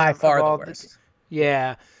next year. By far the worst.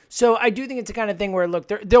 Yeah. So I do think it's the kind of thing where, look,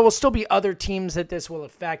 there will still be other teams that this will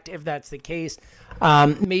affect if that's the case.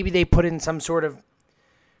 Maybe they put in some sort of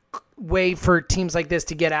way for teams like this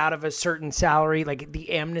to get out of a certain salary, like the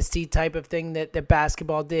amnesty type of thing that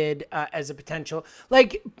basketball did as a potential.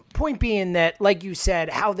 Point being that, like you said,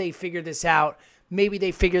 how they figure this out, maybe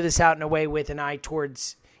they figure this out in a way with an eye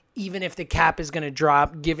towards, even if the cap is going to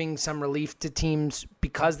drop, giving some relief to teams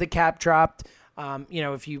because the cap dropped.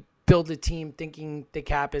 If you build a team thinking the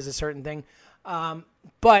cap is a certain thing.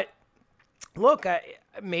 But look,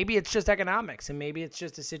 maybe it's just economics, and maybe it's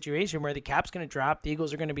just a situation where the cap's going to drop, the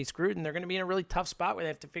Eagles are going to be screwed, and they're going to be in a really tough spot where they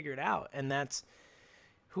have to figure it out. And that's,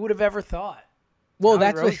 who would have ever thought? Well, Howie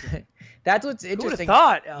that's Roseman. that's what's Who would have interesting.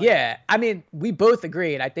 thought? Elliot? Yeah, I mean, we both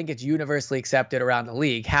agree, and I think it's universally accepted around the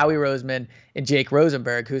league. Howie Roseman and Jake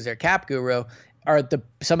Rosenberg, who's their cap guru, are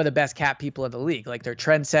some of the best cap people in the league. Like, they're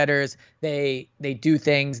trendsetters. They do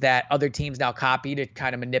things that other teams now copy to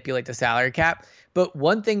kind of manipulate the salary cap. But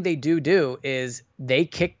one thing they do is they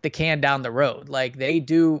kick the can down the road. Like, they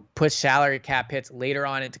do push salary cap hits later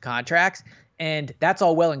on into contracts, and that's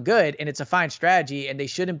all well and good, and it's a fine strategy, and they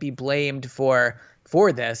shouldn't be blamed for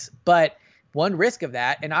this. But one risk of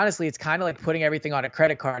that, and honestly, it's kind of like putting everything on a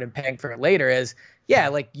credit card and paying for it later, is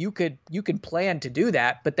like you could plan to do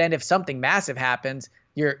that, but then if something massive happens,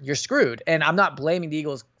 you're screwed. And I'm not blaming the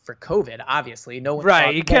Eagles for COVID, obviously. No one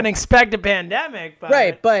Right, you can't expect a pandemic, but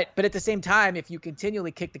right, but at the same time, if you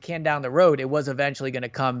continually kick the can down the road, it was eventually going to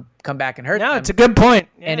come back and hurt them. No, it's a good point.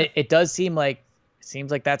 Yeah. And it does seem like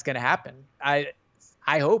that's going to happen. I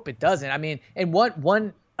hope it doesn't. I mean, and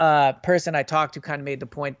one person I talked to kind of made the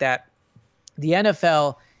point that the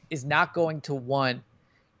NFL is not going to want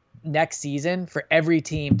next season for every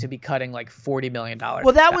team to be cutting like $40 million.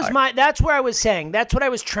 Well, that's where I was saying. That's what I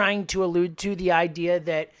was trying to allude to, the idea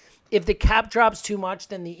that if the cap drops too much,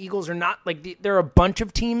 then the Eagles are not like there are a bunch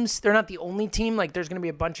of teams. They're not the only team. Like, there's going to be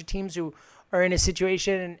a bunch of teams who are in a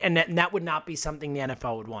situation, and that would not be something the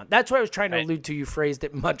NFL would want. That's what I was trying to allude to. You phrased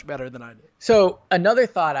it much better than I did. So another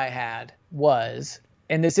thought I had was,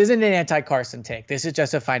 and this isn't an anti-Carson take, this is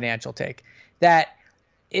just a financial take, that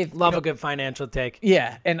if a good financial take.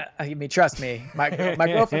 Yeah, and I mean, trust me, my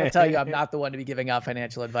girlfriend will tell you I'm not the one to be giving out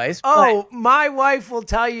financial advice. Oh, my wife will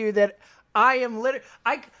tell you that I am literally.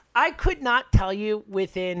 I could not tell you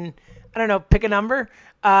within, I don't know, pick a number,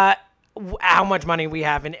 how much money we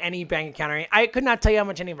have in any bank account. I could not tell you how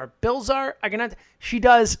much any of our bills are. I cannot. She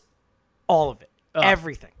does all of it,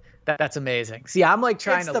 everything. That's amazing. See, I'm like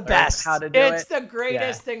trying to learn how to do it. It's the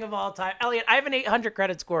greatest thing of all time. Elliot, I have an 800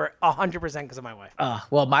 credit score 100% because of my wife.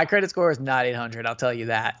 Well, my credit score is not 800. I'll tell you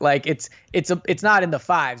that. Like, it's not in the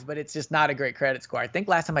fives, but it's just not a great credit score. I think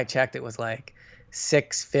last time I checked, it was like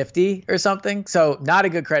 650 or something. So not a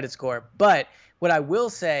good credit score. But what I will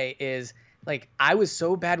say is, like, I was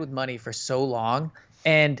so bad with money for so long,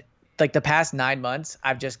 and like the past 9 months,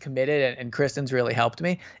 I've just committed, and Kristen's really helped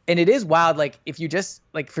me. And it is wild. Like, if you just,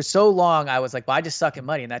 like, for so long, I was like, well, I just suck at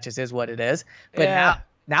money, and that just is what it is. But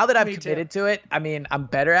now that I've committed to it, I mean, I'm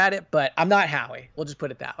better at it, but I'm not Howie. We'll just put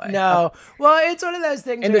it that way. No. Well, it's one of those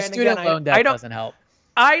things. And the student loan debt doesn't help.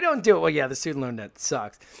 I don't do it. Well, yeah, the student loan debt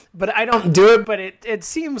sucks. But I don't do it. But it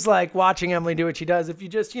seems like watching Emily do what she does, if you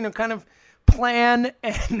just, kind of plan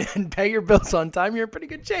and pay your bills on time, you're in pretty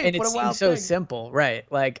good shape. And it seems so simple, right?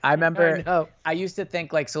 Like, I remember I used to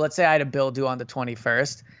think, like, so let's say I had a bill due on the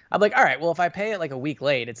 21st. I'm like, all right, well, if I pay it like a week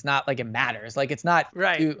late, it's not like it matters. Like, it's not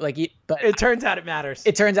right. But it turns out it matters.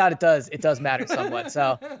 It turns out it does. It does matter somewhat.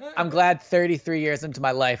 So I'm glad 33 years into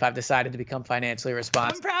my life, I've decided to become financially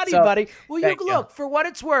responsible. I'm proud of you, buddy. Well, look, for what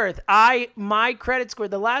it's worth, my credit score,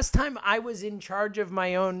 the last time I was in charge of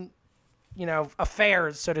my own,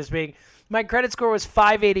 affairs, so to speak, my credit score was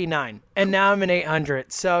 589, and now I'm an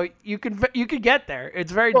 800. So you could get there.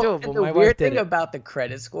 It's very doable. And the weird thing about the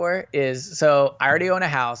credit score is, so I already own a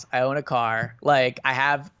house. I own a car. Like, I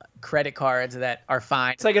have credit cards that are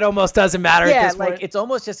fine. It's like it almost doesn't matter at this point. It's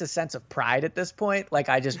almost just a sense of pride at this point. Like,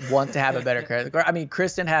 I just want to have a better credit score. I mean,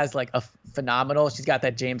 Kristen has like a phenomenal, she's got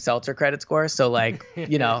that James Seltzer credit score. So, like,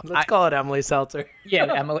 let's call it Emily Seltzer.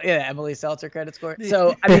 Emily Seltzer credit score.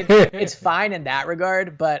 So, I mean, it's fine in that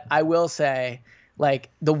regard, but I will say, like,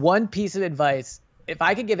 the one piece of advice, if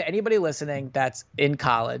I could give anybody listening that's in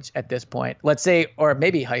college at this point, let's say, or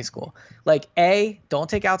maybe high school, like, A, don't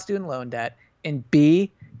take out student loan debt, and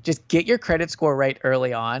B, just get your credit score right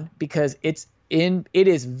early on, because it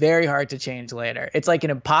is very hard to change later. It's like an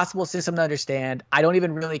impossible system to understand. I don't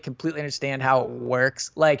even really completely understand how it works.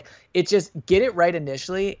 Like, it's just get it right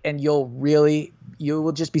initially, and you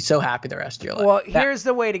will just be so happy the rest of your life. Well, here's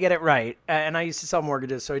the way to get it right. And I used to sell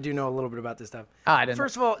mortgages, so I do know a little bit about this stuff.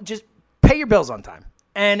 First of all, just pay your bills on time.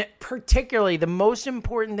 And particularly, the most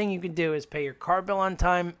important thing you can do is pay your car bill on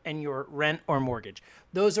time and your rent or mortgage.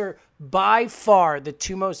 Those are by far the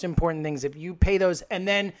two most important things. If you pay those, and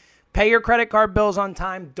then pay your credit card bills on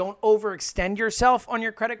time, don't overextend yourself on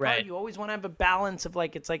your credit card. Right. You always want to have a balance of,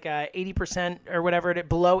 like, it's like 80% or whatever,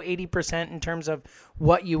 below 80% in terms of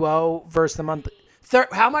what you owe versus the month.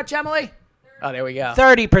 How much, Emily? Oh, there we go.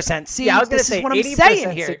 30%. See, I was going to say, is what I'm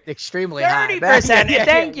saying here. Extremely high. 30%.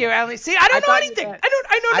 Thank you, Emily. See, I don't know anything.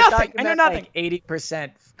 I know nothing. I know nothing. Like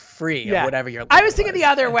 80% free of whatever you're. I was thinking the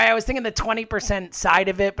other way. I was thinking the 20% side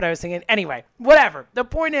of it, but I was thinking anyway. Whatever. The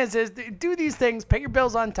point is do these things. Pay your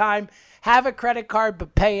bills on time. have a credit card,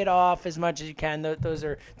 but pay it off as much as you can. Those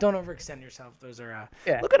are, don't overextend yourself. Those are,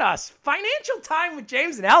 look at us. Financial time with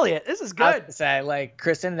James and Elliot. This is good. I was gonna say, like,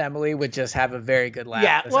 Kristen and Emily would just have a very good laugh.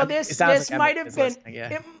 Yeah, well, this might have been,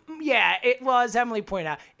 as Emily pointed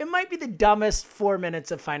out, it might be the dumbest 4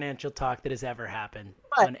 minutes of financial talk that has ever happened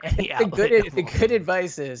on any outlet. The good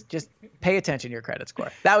advice is just pay attention to your credit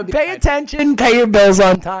score. That would be pay attention, pay your bills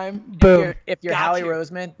on time. Boom. If you're Hallie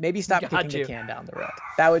Roseman, maybe stop kicking the can down the road.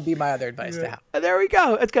 That would be my other advice to have. There we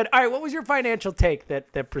go. That's good. All right, what was your financial take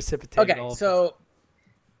that precipitated all of so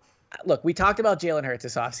look, we talked about Jalen Hurts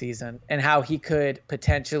this offseason and how he could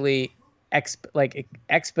potentially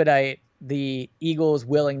expedite the Eagles'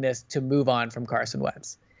 willingness to move on from Carson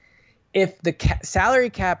Wentz. If the salary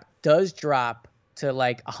cap does drop to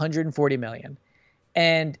like $140 million,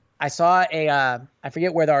 and I saw I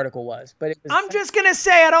forget where the article was, but it was, I'm just going to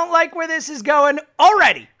say I don't like where this is going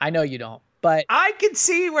already. I know you don't, but I can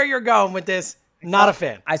see where you're going with this. Not a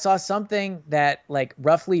fan. I saw something that like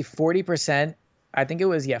roughly 40%, I think it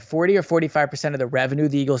was 40 or 45% of the revenue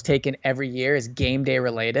the Eagles take in every year is game day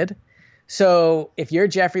related. So if you're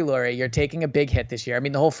Jeffrey Lurie, you're taking a big hit this year. I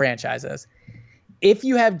mean, the whole franchise is. If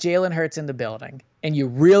you have Jalen Hurts in the building and you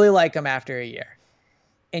really like him after a year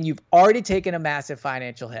and you've already taken a massive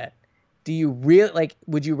financial hit,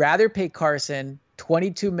 would you rather pay Carson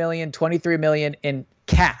 $22 million, $23 million in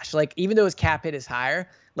cash? Like, even though his cap hit is higher,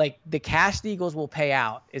 like the cash the Eagles will pay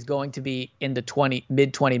out is going to be in the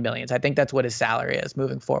mid 20 millions. I think that's what his salary is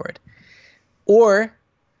moving forward. Or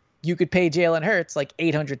you could pay Jalen Hurts like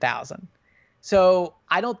 $800,000. So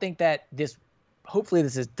I don't think that hopefully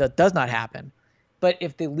this does not happen. But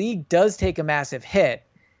if the league does take a massive hit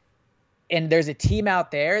and there's a team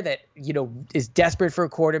out there that, is desperate for a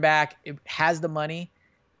quarterback, it has the money,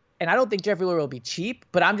 and I don't think Jeffrey Lurie will be cheap,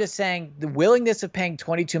 but I'm just saying the willingness of paying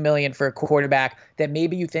 $22 million for a quarterback that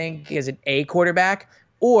maybe you think is an A quarterback,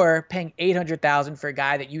 or paying $800,000 for a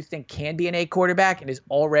guy that you think can be an A quarterback and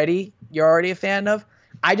you're already a fan of.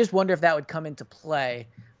 I just wonder if that would come into play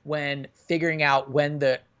when figuring out when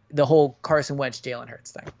the whole Carson Wentz, Jalen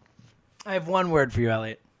Hurts thing. I have one word for you,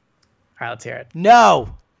 Elliot. All right, let's hear it.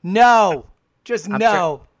 No. Just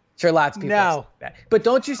no. Sure, lots of people say that. But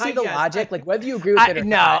don't you see the logic? Like, whether you agree with it or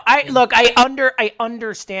not. I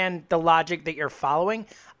understand the logic that you're following.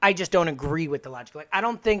 I just don't agree with the logic. Like, I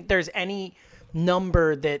don't think there's any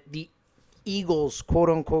number that the Eagles, quote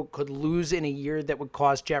unquote, could lose in a year that would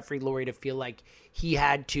cause Jeffrey Lurie to feel like he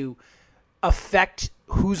had to affect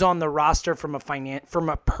who's on the roster from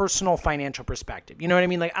a personal financial perspective. You know what I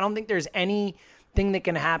mean? Like, I don't think there's anything that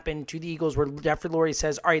can happen to the Eagles where Jeffrey Lurie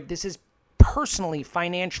says, all right, this is personally,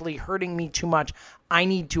 financially hurting me too much. I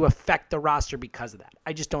need to affect the roster because of that.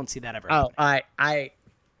 I just don't see that ever happening.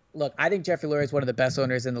 Look, I think Jeffrey Lurie is one of the best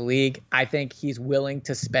owners in the league. I think he's willing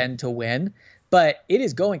to spend to win, but it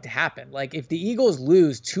is going to happen. Like, if the Eagles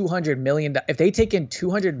lose $200 million, if they take in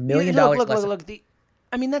 $200 million,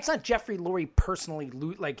 that's not Jeffrey Lurie personally.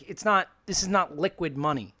 Like, this is not liquid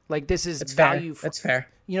money. Like, this is value. That's fair.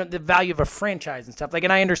 The value of a franchise and stuff. Like,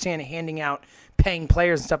 and I understand handing out, paying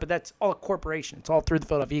players and stuff, but that's all a corporation. It's all through the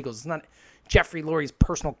Philadelphia Eagles. It's not Jeffrey Lurie's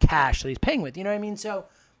personal cash that he's paying with. You know what I mean? So,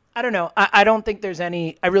 I don't know. I don't think there's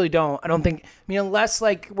any. I really don't. I don't think. Unless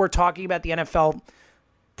like we're talking about the NFL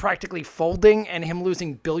practically folding and him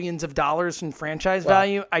losing billions of dollars in franchise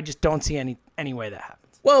value, I just don't see any way that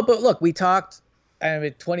happens. Well, but look, we talked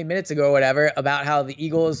 20 minutes ago or whatever about how the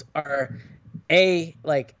Eagles are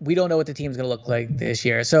we don't know what the team's going to look like this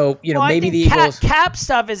year. So, maybe the Eagles cap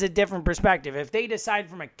stuff is a different perspective. If they decide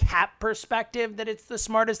from a cap perspective that it's the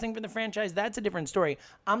smartest thing for the franchise, that's a different story.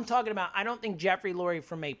 I'm talking about, I don't think Jeffrey Lurie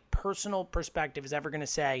from a personal perspective is ever going to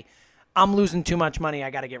say, I'm losing too much money,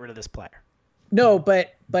 I got to get rid of this player. No,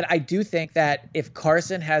 but I do think that if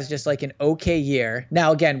Carson has just like an okay year,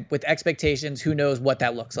 now again, with expectations, who knows what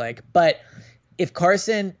that looks like, but if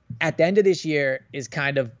Carson at the end of this year is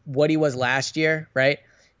kind of what he was last year, right,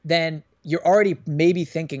 then you're already maybe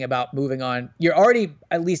thinking about moving on. You're already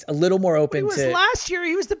at least a little more open to. Last year,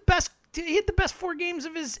 he was the best. He had the best 4 games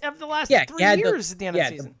of the last 3 years at the end of the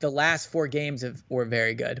season. The last 4 games were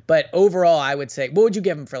very good. But overall, I would say, what would you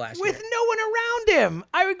give him for last year? With no one around him,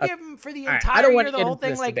 I would give him for the entire year, the whole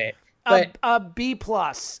thing, like a B+,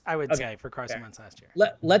 I would say, for Carson Wentz last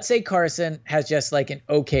year. Let's say Carson has just like an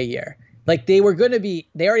okay year. Like they already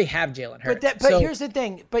have Jalen Hurts. But here's the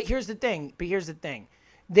thing.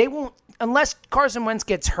 They won't, unless Carson Wentz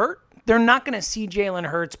gets hurt, they're not going to see Jalen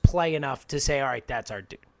Hurts play enough to say, all right, that's our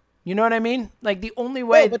dude. You know what I mean? Like the only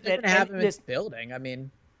way but they're going to have him in this building. I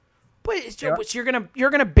mean, But so you're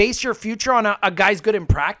gonna base your future on a guy's good in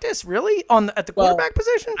practice, really, at the quarterback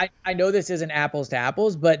position? I know this isn't apples to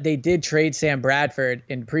apples, but they did trade Sam Bradford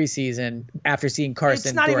in preseason after seeing Carson.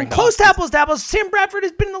 It's not even close to apples to apples. Sam Bradford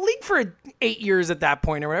has been in the league for 8 years at that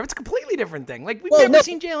point or whatever. It's a completely different thing. Like we've never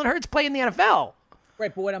seen Jalen Hurts play in the NFL.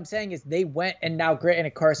 Right, but what I'm saying is they went, and now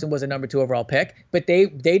granted Carson was a number 2 overall pick, but they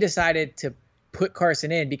decided to put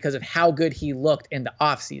Carson in because of how good he looked in the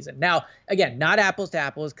offseason. Now, again, not apples to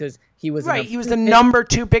apples because he was right. He was the number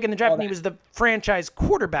 2 pick in the draft, and he was the franchise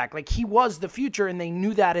quarterback. Like he was the future, and they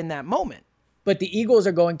knew that in that moment. But the Eagles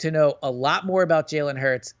are going to know a lot more about Jalen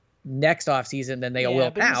Hurts next offseason than they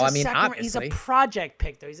will now. I mean, obviously. He's a project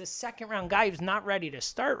pick, though. He's a second-round guy who's not ready to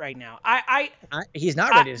start right now. He's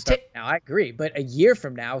not ready to start now. I agree. But a year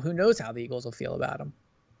from now, who knows how the Eagles will feel about him.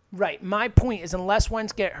 Right. My point is unless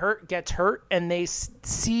Wentz gets hurt, and they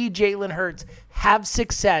see Jalen Hurts have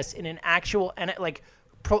success in an actual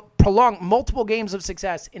prolonged multiple games of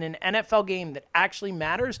success in an NFL game that actually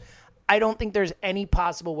matters, I don't think there's any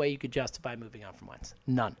possible way you could justify moving on from Wentz.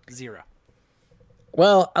 None. Zero.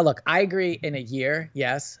 Well, look, I agree in a year,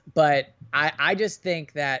 yes, but I just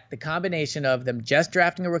think that the combination of them just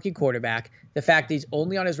drafting a rookie quarterback, the fact that he's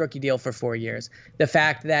only on his rookie deal for 4 years, the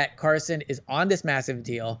fact that Carson is on this massive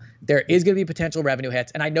deal, there is going to be potential revenue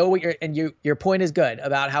hits. And I know your point is good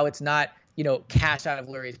about how it's not, cash out of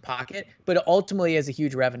Lurie's pocket, but it ultimately is a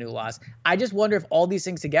huge revenue loss. I just wonder if all these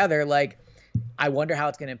things together, I wonder how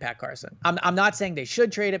it's going to impact Carson. I'm not saying they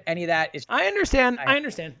should trade him. Any of that is. I understand.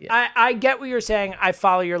 Yeah. I get what you're saying. I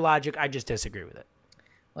follow your logic. I just disagree with it.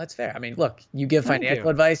 Well, that's fair. I mean, look, you give financial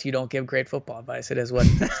advice. You don't give great football advice. It is what.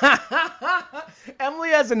 Emily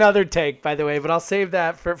has another take, by the way, but I'll save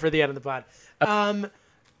that for the end of the pod. All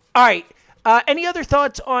right. Any other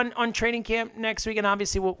thoughts on training camp next week? And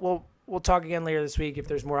obviously, we'll talk again later this week if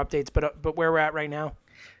there's more updates. But where we're at right now.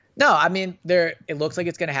 No, I mean, it looks like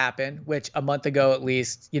it's going to happen, which a month ago at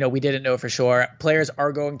least, we didn't know for sure. Players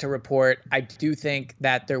are going to report. I do think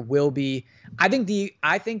that there will be. I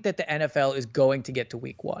think that the NFL is going to get to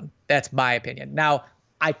week 1. That's my opinion. Now,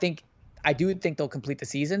 I do think they'll complete the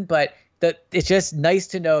season, but it's just nice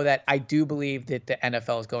to know that I do believe that the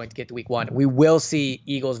NFL is going to get to week 1. We will see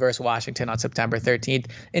Eagles versus Washington on September 13th.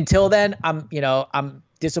 Until then, I'm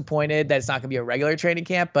disappointed that it's not going to be a regular training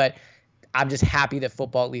camp, but I'm just happy that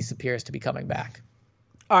football at least appears to be coming back.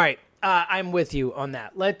 All right. I'm with you on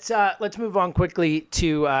that. Let's move on quickly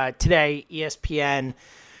to today. ESPN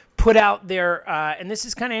put out their, and this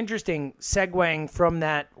is kind of interesting, segueing from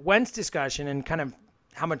that Wentz discussion and kind of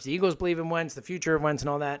how much the Eagles believe in Wentz, the future of Wentz and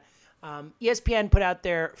all that. ESPN put out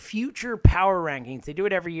their future power rankings. They do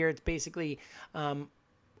it every year. It's basically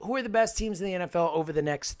who are the best teams in the NFL over the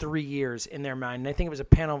next 3 years in their mind. And I think it was a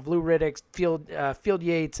panel of Lou Riddick, Field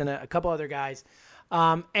Yates, and a couple other guys.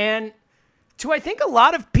 And to, I think, a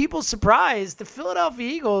lot of people's surprise, the Philadelphia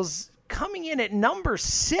Eagles coming in at number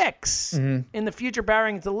 6 in the future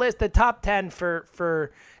power rankings, the list, the top 10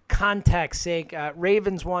 for context sake.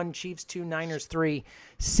 Ravens 1, Chiefs 2, Niners 3,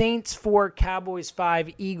 Saints 4, Cowboys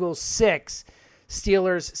 5, Eagles 6,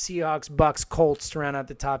 Steelers, Seahawks, Bucks, Colts to round out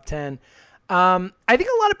the top 10. I think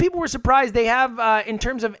a lot of people were surprised. They have, in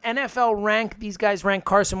terms of NFL rank, these guys rank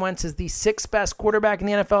Carson Wentz as the 6th best quarterback in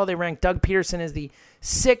the NFL. They rank Doug Peterson as the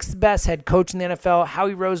 6th best head coach in the NFL.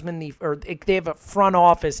 Howie Roseman, they have a front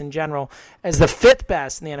office in general as the 5th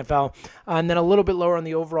best in the NFL. And then a little bit lower on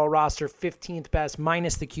the overall roster, 15th best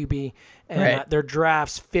minus the QB. And their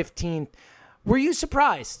drafts, 15th. Were you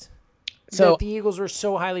surprised that the Eagles were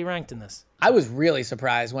so highly ranked in this? I was really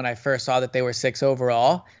surprised when I first saw that they were 6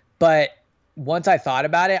 overall. But once I thought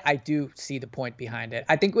about it, I do see the point behind it.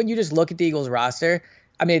 I think when you just look at the Eagles roster,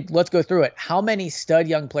 I mean, let's go through it. How many stud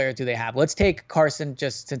young players do they have? Let's take Carson,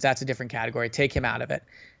 just since that's a different category. Take him out of it.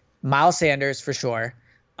 Miles Sanders, for sure.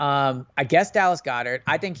 I guess Dallas Goedert.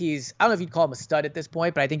 I don't know if you'd call him a stud at this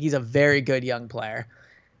point, but I think he's a very good young player.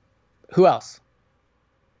 Who else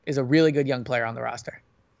is a really good young player on the roster?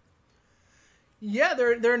 Yeah,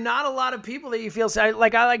 there are not a lot of people that you feel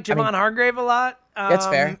like. I like Javon Hargrave a lot. That's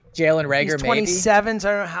fair. Jalen Reagor, he's 27, so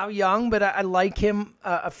I don't know how young, but I like him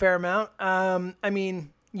a fair amount. I mean,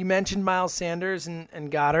 you mentioned Miles Sanders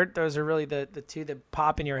and Goddard. Those are really the two that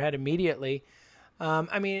pop in your head immediately.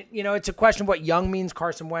 I mean, it's a question of what young means.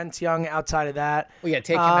 Carson Wentz young outside of that. Well, yeah,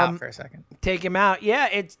 take him out for a second. Take him out. Yeah,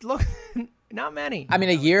 not many. I mean,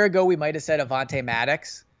 a year ago we might have said Avonte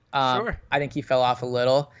Maddox. Sure. I think he fell off a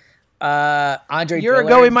little. Andre a year Dillard.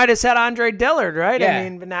 ago we might have said Andre Dillard, right? Yeah. I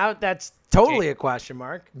mean, but now that's totally a question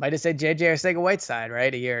mark. Might have said J.J. Arcega-Whiteside,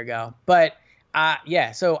 right, a year ago. But,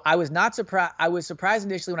 so I was not surprised. I was surprised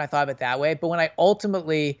initially when I thought of it that way. But when I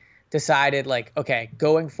ultimately decided like, okay,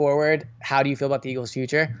 going forward, how do you feel about the Eagles'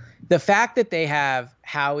 future? The fact that they have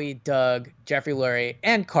Howie, Doug, Jeffrey Lurie,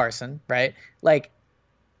 and Carson, right? Like,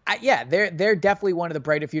 they're definitely one of the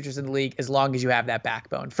brighter futures in the league as long as you have that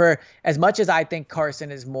backbone. For as much as I think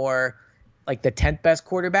Carson is more like the 10th best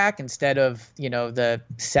quarterback instead of, the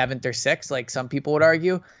 7th or 6th, like some people would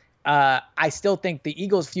argue, I still think the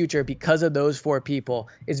Eagles' future, because of those 4 people,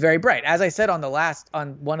 is very bright. As I said on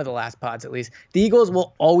one of the last pods at least, the Eagles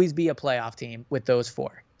will always be a playoff team with those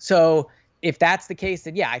 4. So if that's the case,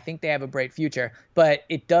 then I think they have a bright future. But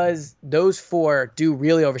those 4 do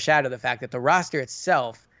really overshadow the fact that the roster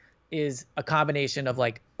itself is a combination of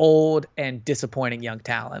like old and disappointing young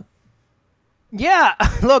talent. Yeah,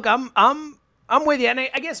 look, I'm with you, and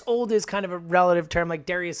I guess old is kind of a relative term. Like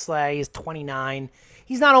Darius Slay is 29.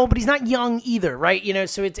 He's not old, but he's not young either, right?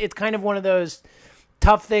 So it's kind of one of those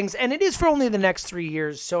tough things, and it is for only the next 3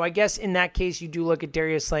 years. So I guess in that case, you do look at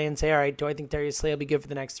Darius Slay and say, all right, do I think Darius Slay will be good for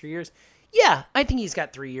the next 3 years? Yeah, I think he's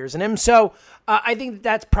got 3 years in him. So I think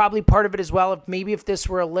that's probably part of it as well. If this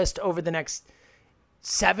were a list over the next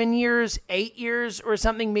 7 years, 8 years or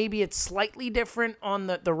something, maybe it's slightly different on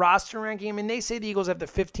the roster ranking. I mean, they say the Eagles have the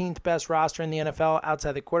 15th best roster in the NFL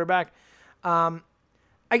outside the quarterback.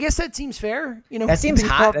 I guess that seems fair. That seems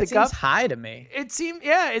high. That seems high to me. It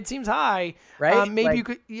seems high. Right? Maybe you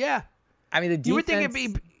could, yeah. I mean, the defense. You would think it'd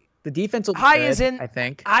be the defense will be high good, as in, I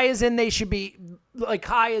think. High as in they should be like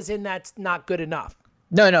high as in that's not good enough.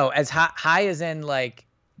 No, as high as in like.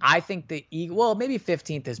 I think the Eagles, well, maybe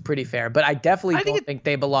 15th is pretty fair, but I definitely don't think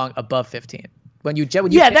they belong above 15. When you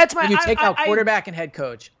take out quarterback and head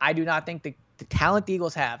coach, I do not think the talent the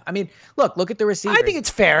Eagles have. I mean, look at the receivers. I think it's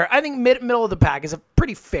fair. I think middle of the pack is a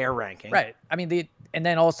pretty fair ranking. Right. I mean, and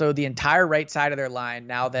then also the entire right side of their line,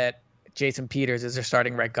 now that Jason Peters is their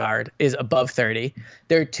starting right guard, is above 30.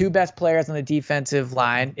 Their 2 best players on the defensive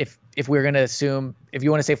line, if we're going to assume, if you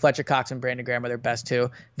want to say Fletcher Cox and Brandon Graham are their best 2,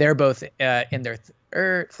 they're both in their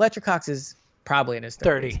Fletcher Cox is probably in his 30s.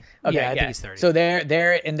 30. Okay, yeah, I think he's 30. So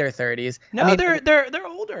they're in their 30s. No, I mean, they're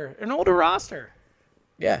older, an older roster.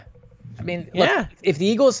 Yeah. I mean, look, if the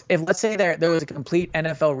Eagles, let's say there was a complete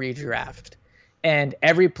NFL redraft and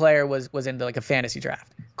every player was in like a fantasy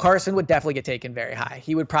draft, Carson would definitely get taken very high.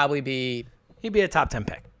 He would probably be... He'd be a top 10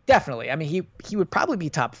 pick. Definitely. I mean, he would probably be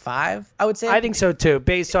top 5, I would say. I think so, too.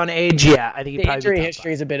 Based on age, yeah. I think he'd probably be top 5. Injury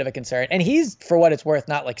history is a bit of a concern. And he's, for what it's worth,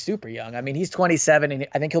 not like super young. I mean, he's 27, and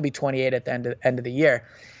I think he'll be 28 at the end of the year.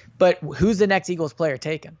 But who's the next Eagles player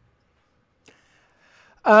taken?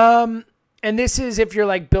 And this is if you're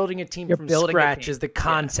like building a team from scratch is the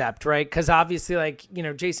concept, right? Because obviously, like,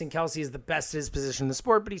 Jason Kelce is the best at his position in the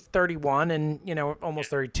sport, but he's 31 and, almost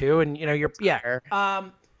 32. And,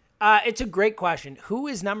 it's a great question. Who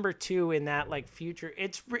is number 2 in that like future?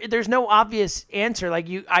 There's no obvious answer. Like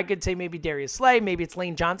I could say maybe Darius Slay, maybe it's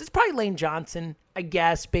Lane Johnson. It's probably Lane Johnson, I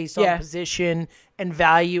guess, based on position and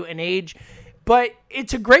value and age. But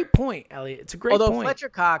it's a great point, Elliot. It's a great point. Although Fletcher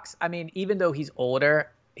Cox, I mean, even though he's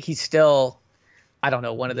older, he's still, I don't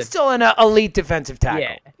know, still an elite defensive tackle.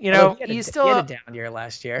 Yeah. He had a down year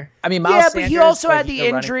last year. I mean, Miles Sanders, but he also had the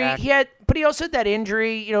injury. He also had that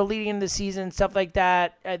injury, leading into the season, stuff like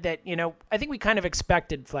that. I think we kind of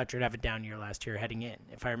expected Fletcher to have a down year last year heading in,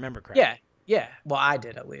 if I remember correctly. Yeah. Well, I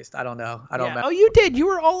did at least. I don't know. I don't remember. Oh, you did. You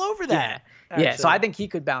were all over that. Yeah. So I think he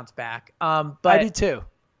could bounce back. But I do too.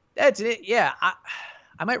 That's it. Yeah.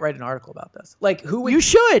 I might write an article about this. Like, who would... You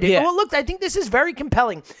should. Yeah. Well, look, I think this is very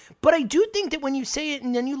compelling. But I do think that when you say it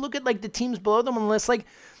and then you look at, like, the teams below them on the list, like,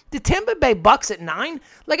 the Tampa Bay Bucks at 9,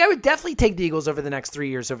 like, I would definitely take the Eagles over the next 3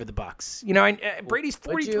 years over the Bucks. Brady's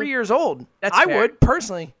 43 years old. I would,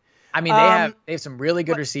 personally. I mean, they have some really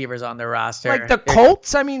good receivers on their roster. Like the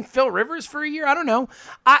Colts, I mean, Phil Rivers for a year, I don't know.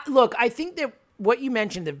 I think that what you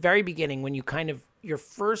mentioned at the very beginning when you kind of, your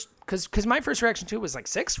first, because my first reaction to it was like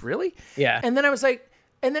 6, really? Yeah. And then I was like,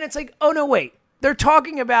 and then it's like, oh, no, wait. They're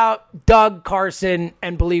talking about Doug Carson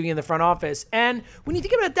and believing in the front office. And when you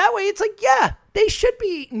think about it that way, it's like, yeah, they should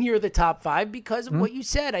be near the top 5 because of what you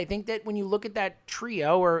said. I think that when you look at that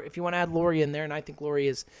trio, or if you want to add Lurie in there, and I think Lurie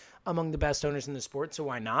is among the best owners in the sport, so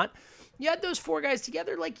why not? You add those 4 guys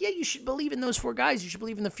together, like, yeah, you should believe in those 4 guys. You should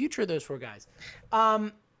believe in the future of those 4 guys.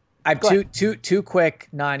 I have two quick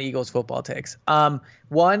non-Eagles football takes.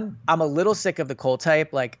 One, I'm a little sick of the Colts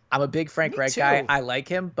hype. Like, I'm a big Frank Reich guy. I like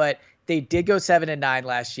him, but they did go 7-9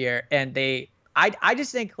 last year, and I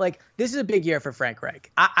just think, like, this is a big year for Frank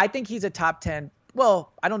Reich. I think he's a top 10.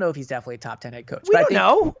 Well, I don't know if he's definitely a top 10 head coach. We don't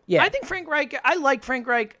know. Yeah. I think Frank Reich, I like Frank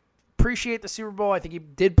Reich, appreciate the Super Bowl. I think he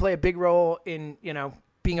did play a big role in,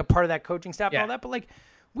 being a part of that coaching staff and all that. But, like,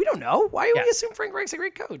 We don't know. Why do we assume Frank Reich's a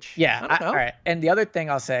great coach? Yeah. I don't know. All right. And the other thing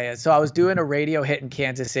I'll say is, so I was doing a radio hit in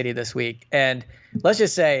Kansas City this week, and let's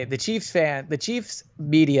just say the Chiefs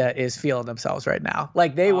media is feeling themselves right now.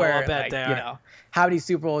 Like they were, I bet like, they are. how many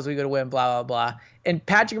Super Bowls are we going to win? Blah, blah, blah. And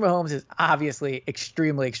Patrick Mahomes is obviously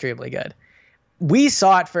extremely, extremely good. We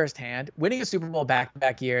saw it firsthand. Winning a Super Bowl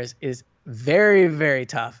back-to-back years is very, very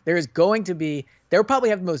tough. They'll probably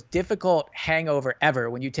have the most difficult hangover ever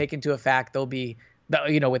when you take into effect they'll be,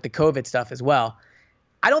 with the COVID stuff as well.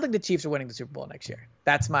 I don't think the Chiefs are winning the Super Bowl next year.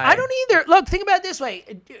 I don't either. Look, think about it this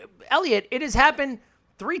way. Elliot, it has happened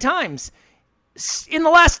 3 times in the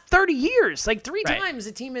last 30 years. Like 3 times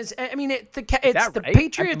the team is, I mean, it's the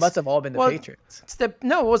Patriots. It must have all been the Patriots. It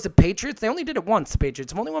was the Patriots. They only did it once, the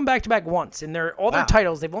Patriots. They've only won back-to-back once. In their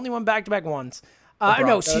titles, they've only won back-to-back once.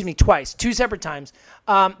 Twice. 2 separate times.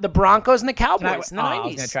 The Broncos and the Cowboys in the 90s. I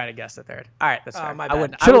was going to try to guess the third. All right, that's fair. My I bad.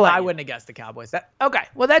 wouldn't have guessed the Cowboys. Okay,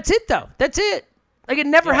 well, that's it, though. That's it. Like, it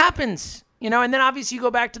never happens. And then obviously you go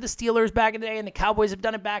back to the Steelers back in the day, and the Cowboys have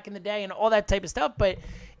done it back in the day and all that type of stuff. But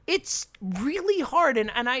it's really hard,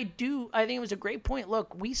 and I think it was a great point.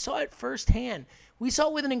 Look, we saw it firsthand. We saw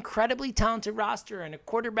it with an incredibly talented roster and a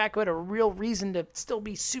quarterback who had a real reason to still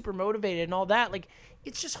be super motivated and all that. Like,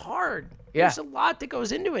 it's just hard. Yeah. There's a lot that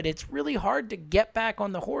goes into it. It's really hard to get back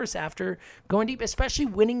on the horse after going deep, especially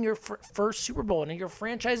winning your first Super Bowl and your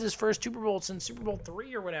franchise's first Super Bowl since Super Bowl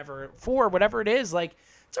 3 or whatever, 4, whatever it is. Like,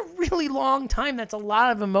 it's a really long time. That's a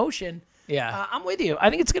lot of emotion. Yeah. I'm with you. I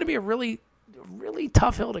think it's going to be a really, really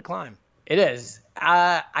tough hill to climb. It is.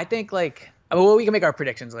 I think we can make our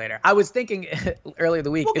predictions later. I was thinking earlier in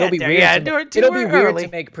the week, it'll be weird. It'll be weird to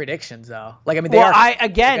make predictions though. Like, I mean, they're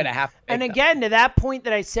going to have to. And again, to that point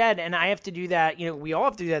that I said, and I have to do that. We all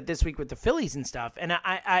have to do that this week with the Phillies and stuff. And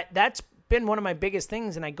I that's been one of my biggest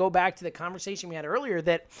things. And I go back to the conversation we had earlier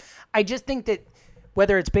that I just think that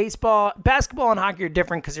whether it's baseball, basketball, and hockey are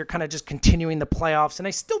different because you're kind of just continuing the playoffs. And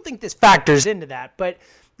I still think this factors into that. But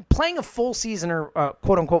playing a full season or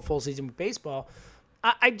quote unquote full season with baseball,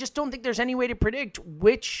 I just don't think there's any way to predict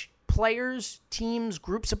which players, teams,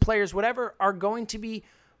 groups of players, whatever, are going to be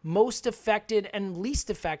most affected and least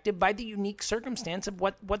affected by the unique circumstance of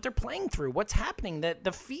what they're playing through, what's happening,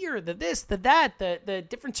 the fear, the this, the that, the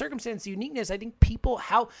different circumstance, the uniqueness. I think people,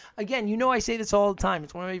 again, I say this all the time.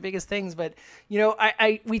 It's one of my biggest things, but,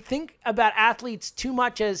 we think about athletes too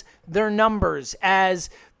much as their numbers, as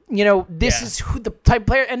this is who the type of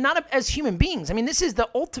player, and not as human beings. I mean, this is the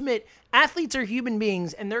ultimate. Athletes are human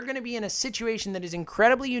beings, and they're going to be in a situation that is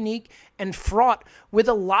incredibly unique and fraught with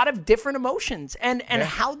a lot of different emotions. And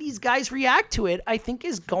how these guys react to it, I think,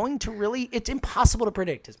 is going to really, it's impossible to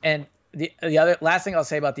predict. And the other last thing I'll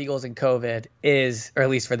say about the Eagles and COVID is, or at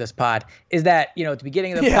least for this pod, is that, at the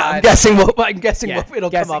beginning of the pod. I'm guessing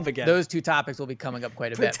it'll come up again. Those 2 topics will be coming up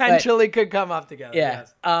quite a bit. Potentially could come up together. Yeah.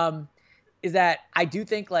 Yes. Is that I do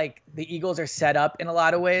think the Eagles are set up in a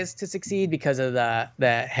lot of ways to succeed because of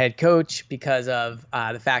the head coach, because of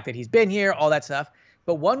the fact that he's been here, all that stuff.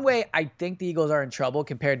 But one way I think the Eagles are in trouble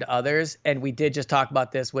compared to others, and we did just talk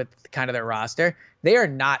about this with kind of their roster, they are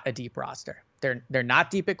not a deep roster. They're not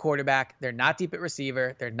deep at quarterback. They're not deep at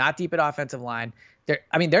receiver. They're not deep at offensive line.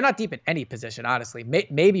 They're not deep in any position, honestly.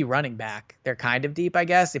 Maybe running back. They're kind of deep, I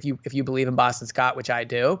guess, if you believe in Boston Scott, which I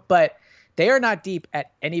do. But they are not deep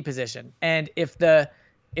at any position. And if the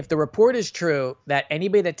report is true that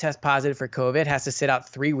anybody that tests positive for COVID has to sit out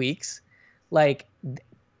 3 weeks,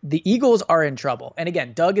 the Eagles are in trouble. And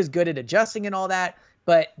again, Doug is good at adjusting and all that,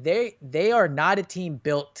 but they are not a team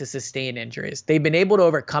built to sustain injuries. They've been able to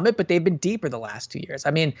overcome it, but they've been deeper the last 2 years.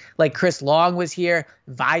 I mean, Chris Long was here,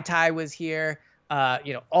 Vaitai was here,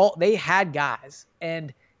 they had guys,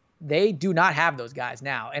 and they do not have those guys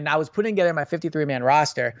now. And I was putting together my 53-man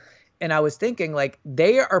roster, and I was thinking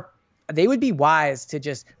they would be wise to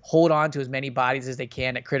just hold on to as many bodies as they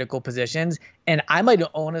can at critical positions. And I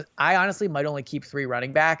honestly might only keep 3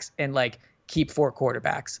 running backs and keep 4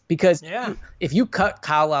 quarterbacks, because if you cut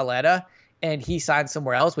Kyle Lauletta and he signs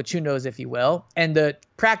somewhere else, which who knows if he will, and the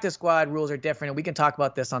practice squad rules are different, and we can talk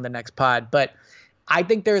about this on the next pod, but I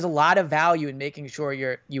think there's a lot of value in making sure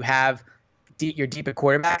you're deep at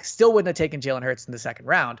quarterback. Still wouldn't have taken Jalen Hurts in the 2nd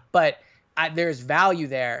round, but there's value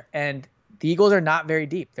there, and the Eagles are not very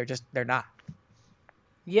deep. They're not.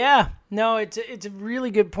 Yeah, no, it's a really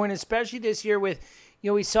good point, especially this year with,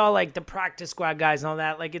 we saw the practice squad guys and all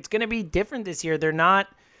that. It's going to be different this year. You're not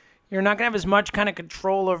going to have as much kind of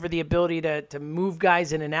control over the ability to move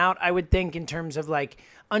guys in and out. I would think in terms of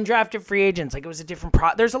undrafted free agents, it was a different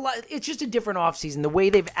there's a lot. It's just a different offseason. The way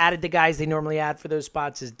they've added the guys they normally add for those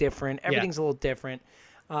spots is different. Everything's a little different.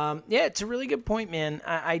 Yeah, it's a really good point, man.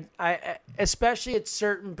 I especially at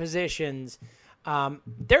certain positions,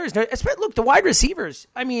 there is no. Look, the wide receivers.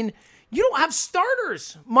 I mean, you don't have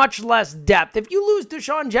starters, much less depth. If you lose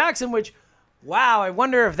Deshaun Jackson, which, wow, I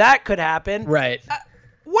wonder if that could happen. Right.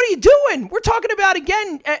 What are you doing? We're talking about,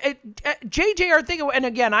 again, JJ Arcega. And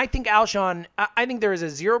again, I think Alshon, I think there is a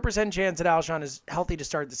 0% chance that Alshon is healthy to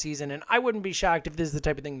start the season. And I wouldn't be shocked if this is the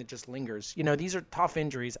type of thing that just lingers. You know, these are tough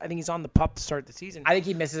injuries. I think he's on the PUP to start the season. I think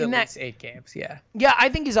he misses at least 8 games. Yeah. Yeah, I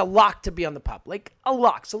think he's a lock to be on the PUP. Like a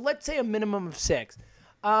lock. So let's say a minimum of 6.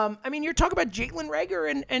 I mean, you're talking about Jalen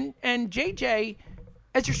Reagor and JJ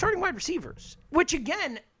as your starting wide receivers, which,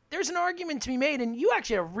 again, there's an argument to be made, and you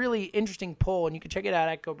actually have a really interesting poll, and you can check it out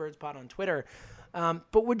at Go Birds Pod on Twitter.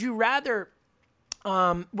 But would you rather?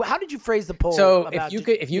 How did you phrase the poll? So if you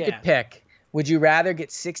could pick, would you rather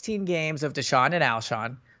get 16 games of Deshaun and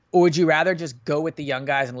Alshon, or would you rather just go with the young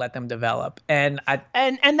guys and let them develop? And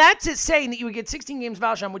that's it, saying that you would get 16 games of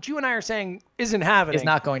Alshon, which you and I are saying isn't happening. It's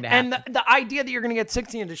not going to happen. And the idea that you're going to get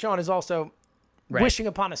 16 of Deshaun is also wishing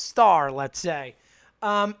upon a star, let's say.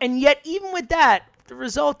 And yet, even with that, the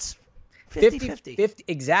results 50-50.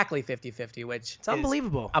 Exactly 50-50, which it's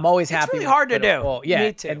unbelievable. I'm always happy. It's really hard to do. Poll. Yeah,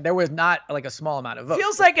 me too. And there was not like a small amount of votes.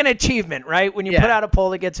 Feels like an achievement, right? When you put out a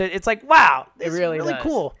poll that gets it, it's like, wow, this it really is really does.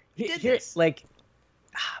 cool. You did this. Like,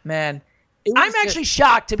 man. I'm actually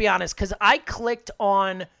shocked, to be honest, because I clicked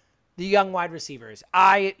on the young wide receivers.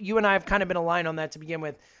 You and I have kind of been aligned on that to begin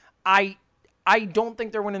with. I don't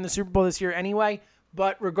think they're winning the Super Bowl this year anyway,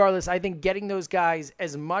 but regardless, I think getting those guys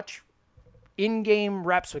as much in-game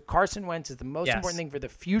reps with Carson Wentz is the most important thing for the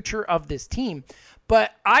future of this team.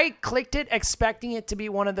 But I clicked it expecting it to be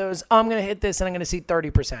one of those, I'm going to hit this and I'm going to see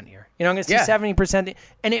 30% here. You know, I'm going to see 70%.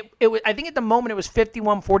 And it was, I think at the moment it was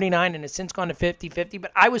 51-49 and it's since gone to 50-50.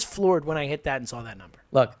 But I was floored when I hit that and saw that number.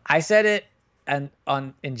 Look, I said it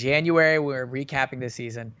in January, we were recapping the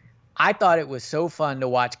season. I thought it was so fun to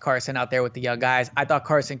watch Carson out there with the young guys. I thought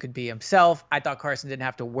Carson could be himself. I thought Carson didn't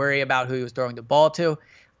have to worry about who he was throwing the ball to.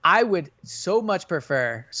 I would so much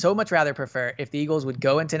rather prefer if the Eagles would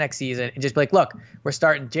go into next season and just be like, look, we're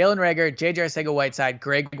starting Jalen Reagor, J.J. Arcega-Whiteside,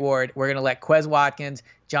 Greg Ward. We're going to let Quez Watkins,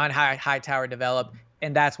 John Hightower develop,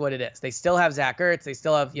 and that's what it is. They still have Zach Ertz. They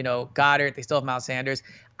still have, Goddard. They still have Miles Sanders.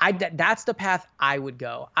 That's the path I would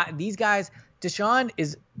go. These guys,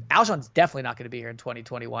 Alshon's definitely not going to be here in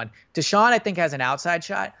 2021. Deshaun, I think, has an outside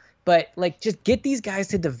shot, but just get these guys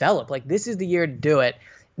to develop. This is the year to do it.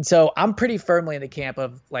 And so I'm pretty firmly in the camp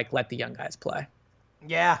of let the young guys play.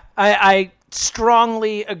 Yeah, I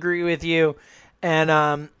strongly agree with you.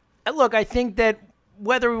 And look, I think that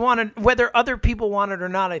whether other people want it or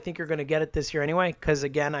not, I think you're going to get it this year anyway. Because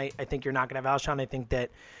again, I think you're not going to have Alshon. I think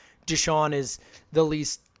that Deshaun is the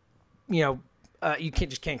least, you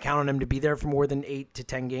can't count on him to be there for more than 8 to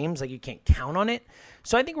 10 games. You can't count on it.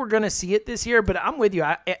 So I think we're going to see it this year. But I'm with you.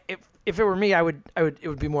 If it were me, it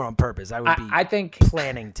would be more on purpose. I think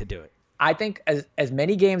planning to do it. I think as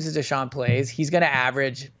many games as Deshaun plays, he's going to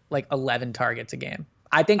average 11 targets a game.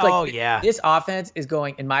 I think this offense is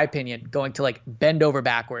going, in my opinion, to bend over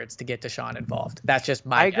backwards to get Deshaun involved. That's just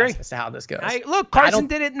my guess as to how this goes. Carson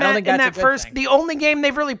did it in that first, the only game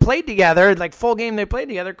they've really played together, full game they played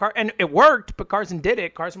together, and it worked, but Carson did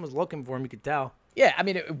it. Carson was looking for him, you could tell. Yeah, I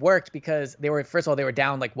mean, it worked because they were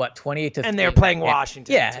down 28-3. And they were playing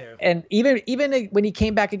Washington, too. And even when he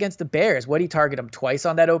came back against the Bears, what did he target him twice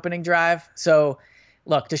on that opening drive? So,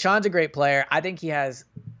 look, Deshaun's a great player. I think he has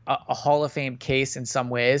a Hall of Fame case in some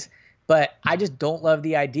ways, but I just don't love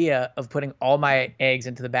the idea of putting all my eggs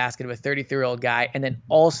into the basket of a 33-year-old guy and then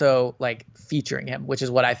also featuring him, which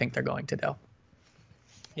is what I think they're going to do.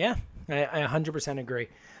 Yeah, I 100% agree.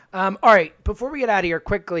 All right, before we get out of here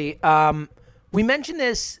quickly, we mentioned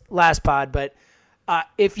this last pod, but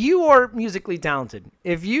if you are musically talented,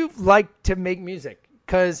 if you like to make music,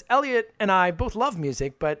 because Elliot and I both love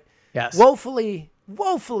music, but woefully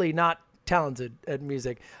not talented at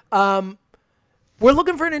music, we're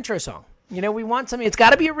looking for an intro song. We want something. It's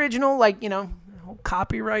got to be original, whole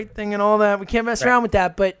copyright thing and all that. We can't mess around with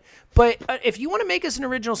that. But if you want to make us an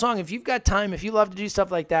original song, if you've got time, if you love to do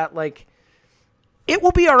stuff like that, it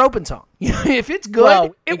will be our open song. If it's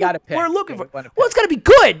good, we're looking for. Well, it's got to be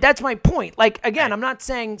good. That's my point. Again, I'm not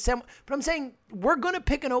saying, but I'm saying we're going to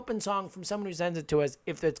pick an open song from someone who sends it to us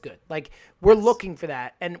if it's good. We're looking for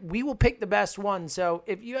that, and we will pick the best one. So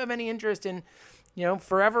if you have any interest in,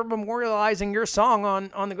 forever memorializing your song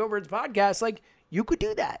on the Go Birds podcast, you could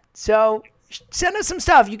do that. So send us some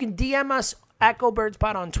stuff. You can DM us at Go Birds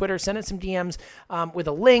Pod on Twitter. Send us some DMs with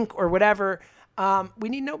a link or whatever. We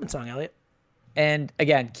need an open song, Elliot. And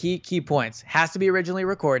again, key points. Has to be originally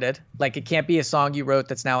recorded. Like, it can't be a song you wrote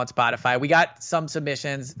that's now on Spotify. We got some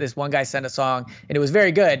submissions. This one guy sent a song and it was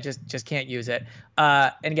very good. Just can't use it.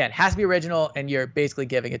 And again, has to be original, and you're basically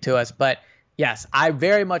giving it to us. But yes, I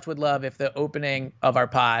very much would love if the opening of our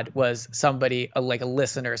pod was somebody like a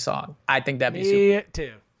listener song. I think that'd be super. Me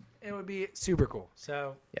too. It would be super cool.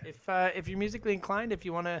 So if you're musically inclined, if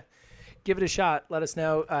you want to give it a shot, let us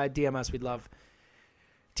know. DM us. We'd love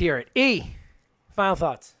to hear it. Final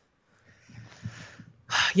thoughts.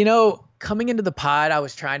 Coming into the pod, I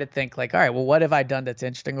was trying to think like, all right, well, what have I done that's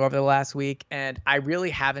interesting over the last week? And I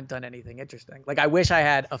really haven't done anything interesting. Like, I wish I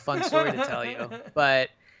had a fun story to tell you, but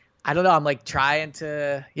I don't know. I'm like trying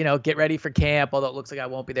to, get ready for camp, although it looks like I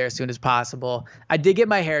won't be there as soon as possible. I did get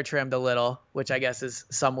my hair trimmed a little, which I guess is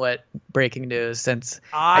somewhat breaking news since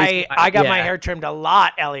I got my hair trimmed a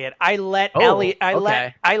lot, Elliot. I let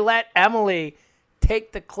Emily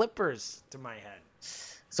take the clippers to my head.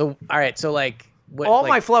 So, all right. So like,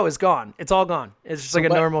 my flow is gone. It's all gone. It's just like a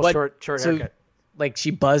normal short haircut. Like,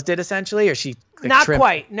 she buzzed it essentially, or she not trimmed?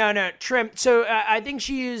 Quite. No, trim. So I think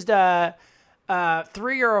she used 3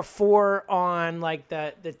 or a 4 on like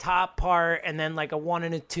the top part, and then like a 1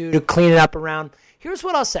 and a 2 to clean it up around. Here's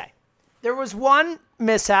what I'll say: there was one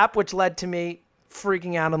mishap which led to me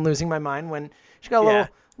freaking out and losing my mind when she got a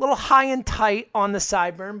little high and tight on the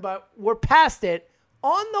sideburn, but we're past it.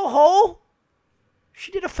 On the whole,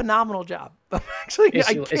 she did a phenomenal job. Actually, is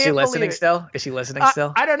she listening still? Is she listening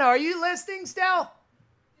still? I don't know. Are you listening still?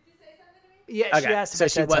 Did you say something to me? Yeah, okay. she asked if so I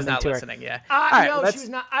she said was something not to her. listening. Yeah. No, she was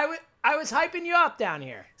not. I was hyping you up down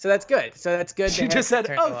here. So that's good. She just said,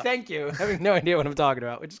 thank you, having no idea what I'm talking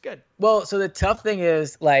about, which is good. Well, so the tough thing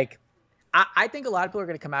is, like, I think a lot of people are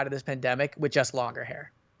going to come out of this pandemic with just longer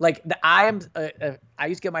hair. Like, I used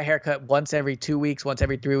to get my hair cut once every 2 weeks, once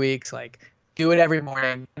every 3 weeks, like, do it every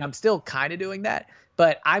morning. And I'm still kind of doing that.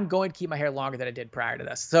 But I'm going to keep my hair longer than I did prior to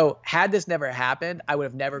this. So had this never happened, I would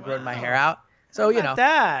have never grown my hair out. So,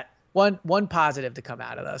 that one positive to come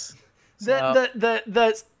out of this.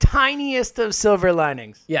 The tiniest of silver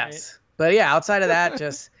linings. Yes. Right? But yeah, outside of that,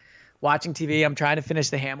 just watching TV. I'm trying to finish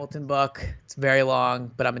the Hamilton book. It's very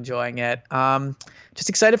long, but I'm enjoying it. Just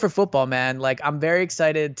excited for football, man. Like, I'm very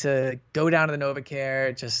excited to go down to the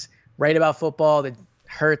NovaCare, just write about football, the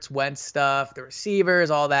Hurts, Wentz stuff, the receivers,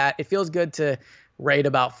 all that. It feels good to write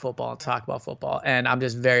about football and talk about football. And I'm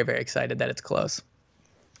just very, very excited that it's close.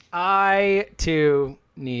 I, too,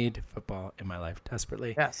 need football in my life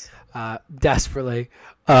desperately. Yes. Desperately.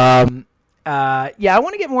 I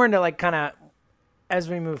want to get more into, like, kind of, as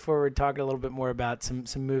we move forward, talking a little bit more about some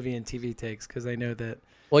movie and TV takes, because I know that.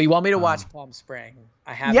 Well, you want me to watch Palm Spring?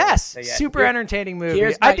 I haven't. Yes, super entertaining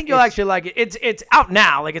movie. I think you'll actually like it. It's out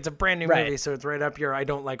now, like it's a brand new movie, so it's right up your I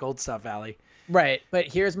don't like old stuff alley. Right, but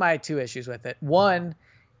here's my 2 issues with it. One,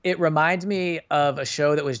 it reminds me of a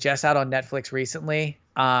show that was just out on Netflix recently,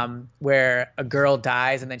 where a girl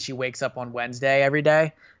dies and then she wakes up on Wednesday every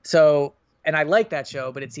day. So, and I like that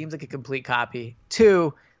show, but it seems like a complete copy.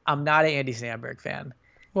 2, I'm not an Andy Samberg fan.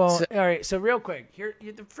 Well, all right. So real quick,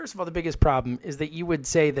 first of all, the biggest problem is that you would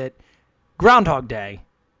say that Groundhog Day,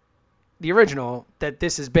 the original that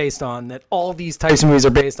this is based on, that all these types of movies are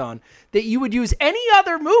based on, that you would use any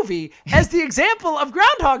other movie as the example of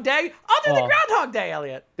Groundhog Day other than Groundhog Day,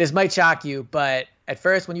 Elliot. This might shock you, but at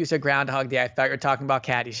first when you said Groundhog Day, I thought you were talking about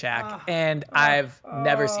Caddyshack, and I've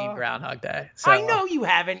never seen Groundhog Day. So. I know you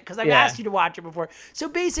haven't, because I've asked you to watch it before. So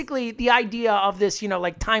basically, the idea of this,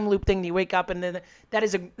 like time loop thing, you wake up and then that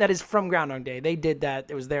is from Groundhog Day. They did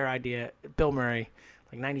that. It was their idea. Bill Murray,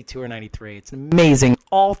 like 92 or 93. It's an amazing,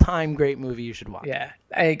 all-time great movie you should watch. Yeah.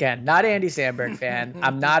 Again, not Andy Samberg fan.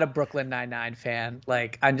 I'm not a Brooklyn Nine-Nine fan.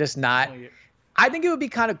 Like, I'm just not. I think it would be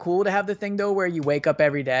kind of cool to have the thing, though, where you wake up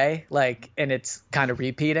every day, like, and it's kind of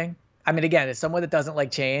repeating. I mean, again, as someone that doesn't like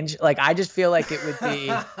change, like, I just feel like it would be,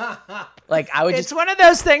 like, I would It's one of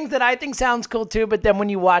those things that I think sounds cool, too, but then when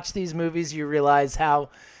you watch these movies, you realize how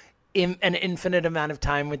an infinite amount of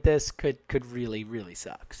time with this could really, really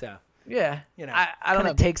suck. So, yeah, I don't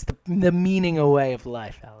know. It takes the meaning away of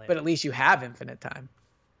life, Elliot. But at least you have infinite time.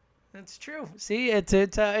 That's true. See, it's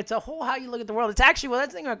a whole how you look at the world. It's actually,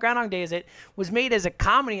 that's the thing about Groundhog Day is it was made as a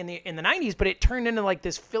comedy in the 90s, but it turned into like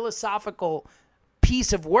this philosophical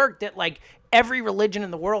piece of work that like every religion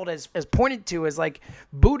in the world has pointed to as like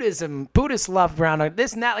Buddhism. Buddhists love Groundhog,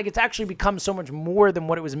 this and that. Like it's actually become so much more than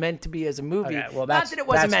what it was meant to be as a movie. Okay, well, not that it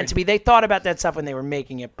wasn't meant to be. They thought about that stuff when they were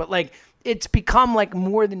making it, but like it's become like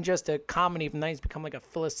more than just a comedy from the 90s. It's become like a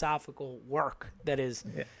philosophical work that is.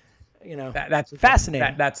 Yeah. That's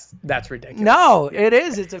fascinating. That's ridiculous. No, it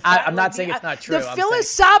is. It's a. I'm not saying it's not true.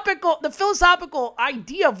 The philosophical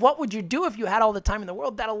idea of what would you do if you had all the time in the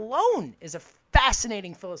world, that alone is a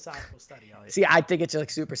fascinating philosophical study, Elliot. See, I think it's like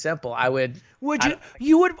super simple. I know what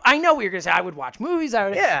you're gonna say. I would watch movies.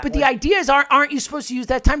 But the idea is, aren't you supposed to use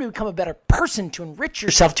that time to become a better person, to enrich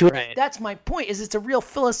yourself? Right. That's my point. Is it's a real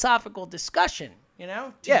philosophical discussion.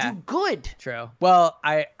 To do good. True. Well,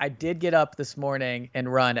 I did get up this morning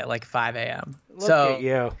and run at like 5 a.m. Look at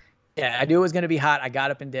you. Yeah, I knew it was going to be hot. I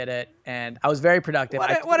got up and did it, and I was very productive.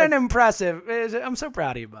 What an impressive. I'm so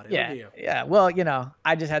proud of you, buddy. Yeah. Look at you. Yeah. Well,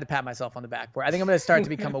 I just had to pat myself on the back for it. I think I'm going to start to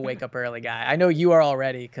become a wake up early guy. I know you are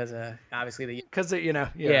already because obviously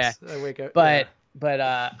yes, yeah. I wake up. But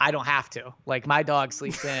I don't have to. Like, my dog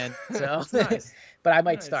sleeps in, so. Nice. But I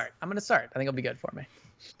might start. I'm going to start. I think it'll be good for me.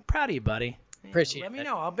 I'm proud of you, buddy. Appreciate it. Let me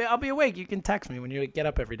know. I'll be awake. You can text me when you get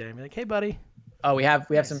up every day and be like, "Hey, buddy." Oh, we have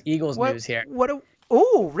some Eagles news here.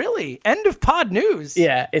 Oh, really? End of pod news.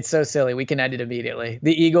 Yeah, it's so silly. We can end it immediately.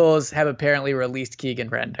 The Eagles have apparently released Keegan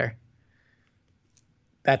Render.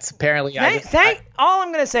 That's apparently. All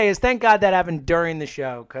I'm gonna say is thank God that happened during the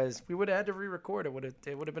show, because we would have had to re-record. It would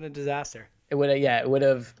have been a disaster. It would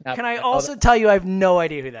have. Can I also tell you I have no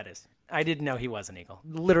idea who that is? I didn't know he was an Eagle.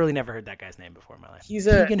 Literally never heard that guy's name before in my life. He's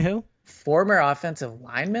Keegan who? Former offensive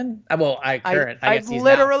lineman. I've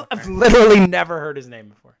literally never heard his name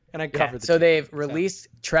before, and I covered the So they've released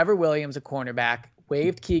Trevor Williams, a cornerback,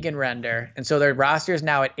 waived Keegan Render, and so their roster is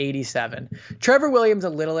now at 87. Trevor Williams, a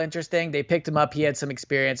little interesting. They picked him up. He had some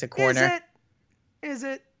experience at corner. Is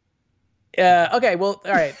it? Okay, well,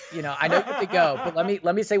 all right. I know you have to go, but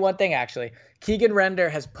let me say one thing, actually. Keegan Render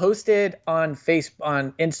has posted on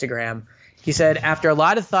Instagram. He said, after a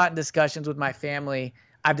lot of thought and discussions with my family,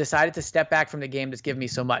 I've decided to step back from the game that's given me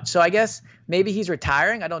so much. So I guess maybe he's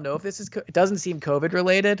retiring. I don't know if it doesn't seem COVID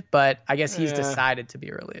related, but I guess he's decided to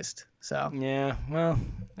be released. So yeah, well,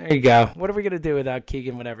 there you go. What are we going to do without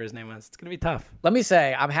Keegan, whatever his name was? It's going to be tough. Let me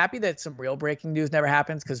say, I'm happy that some real breaking news never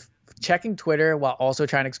happens, because checking Twitter while also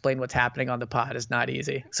trying to explain what's happening on the pod is not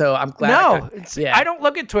easy. So I'm glad. I don't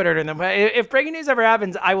look at Twitter. If breaking news ever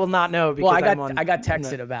happens, I will not know. Because I got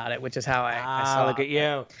texted about it, which is how I saw. Look at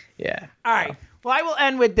you. Yeah. All right. Well, I will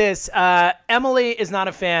end with this. Emily is not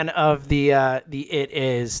a fan of the "it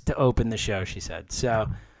is" to open the show, she said. So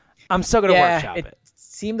I'm still gonna workshop it.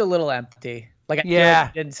 Seemed a little empty. Like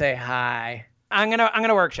I didn't say hi. I'm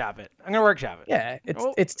gonna workshop it. Yeah,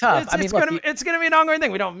 it's tough. It's gonna be an ongoing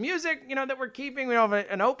thing. We don't have music, that we're keeping. We don't have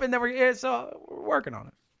an open that so we're working on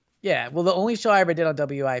it. Yeah. Well, the only show I ever did on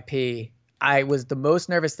WIP, the most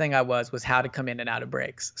nervous thing I was how to come in and out of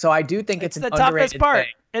breaks. So I do think it's an toughest part.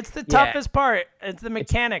 thing. It's the toughest part. It's the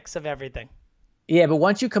mechanics of everything. Yeah, but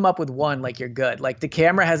once you come up with one, like, you're good. Like, the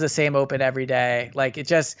camera has the same open every day. Like,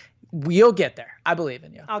 you'll get there. I believe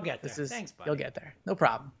in you. I'll get there. Thanks, buddy. You'll get there. No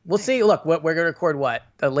problem. We'll see. Look, we're gonna record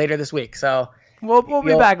later this week. So we'll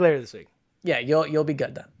be back later this week. Yeah, you'll be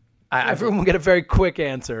good then. Everyone will get a very quick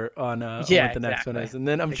answer on what the next one is, and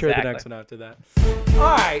then I'm sure the next one after that.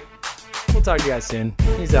 All right. We'll talk to you guys soon.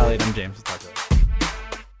 He's Elliot. I'm James. We'll talk to you later.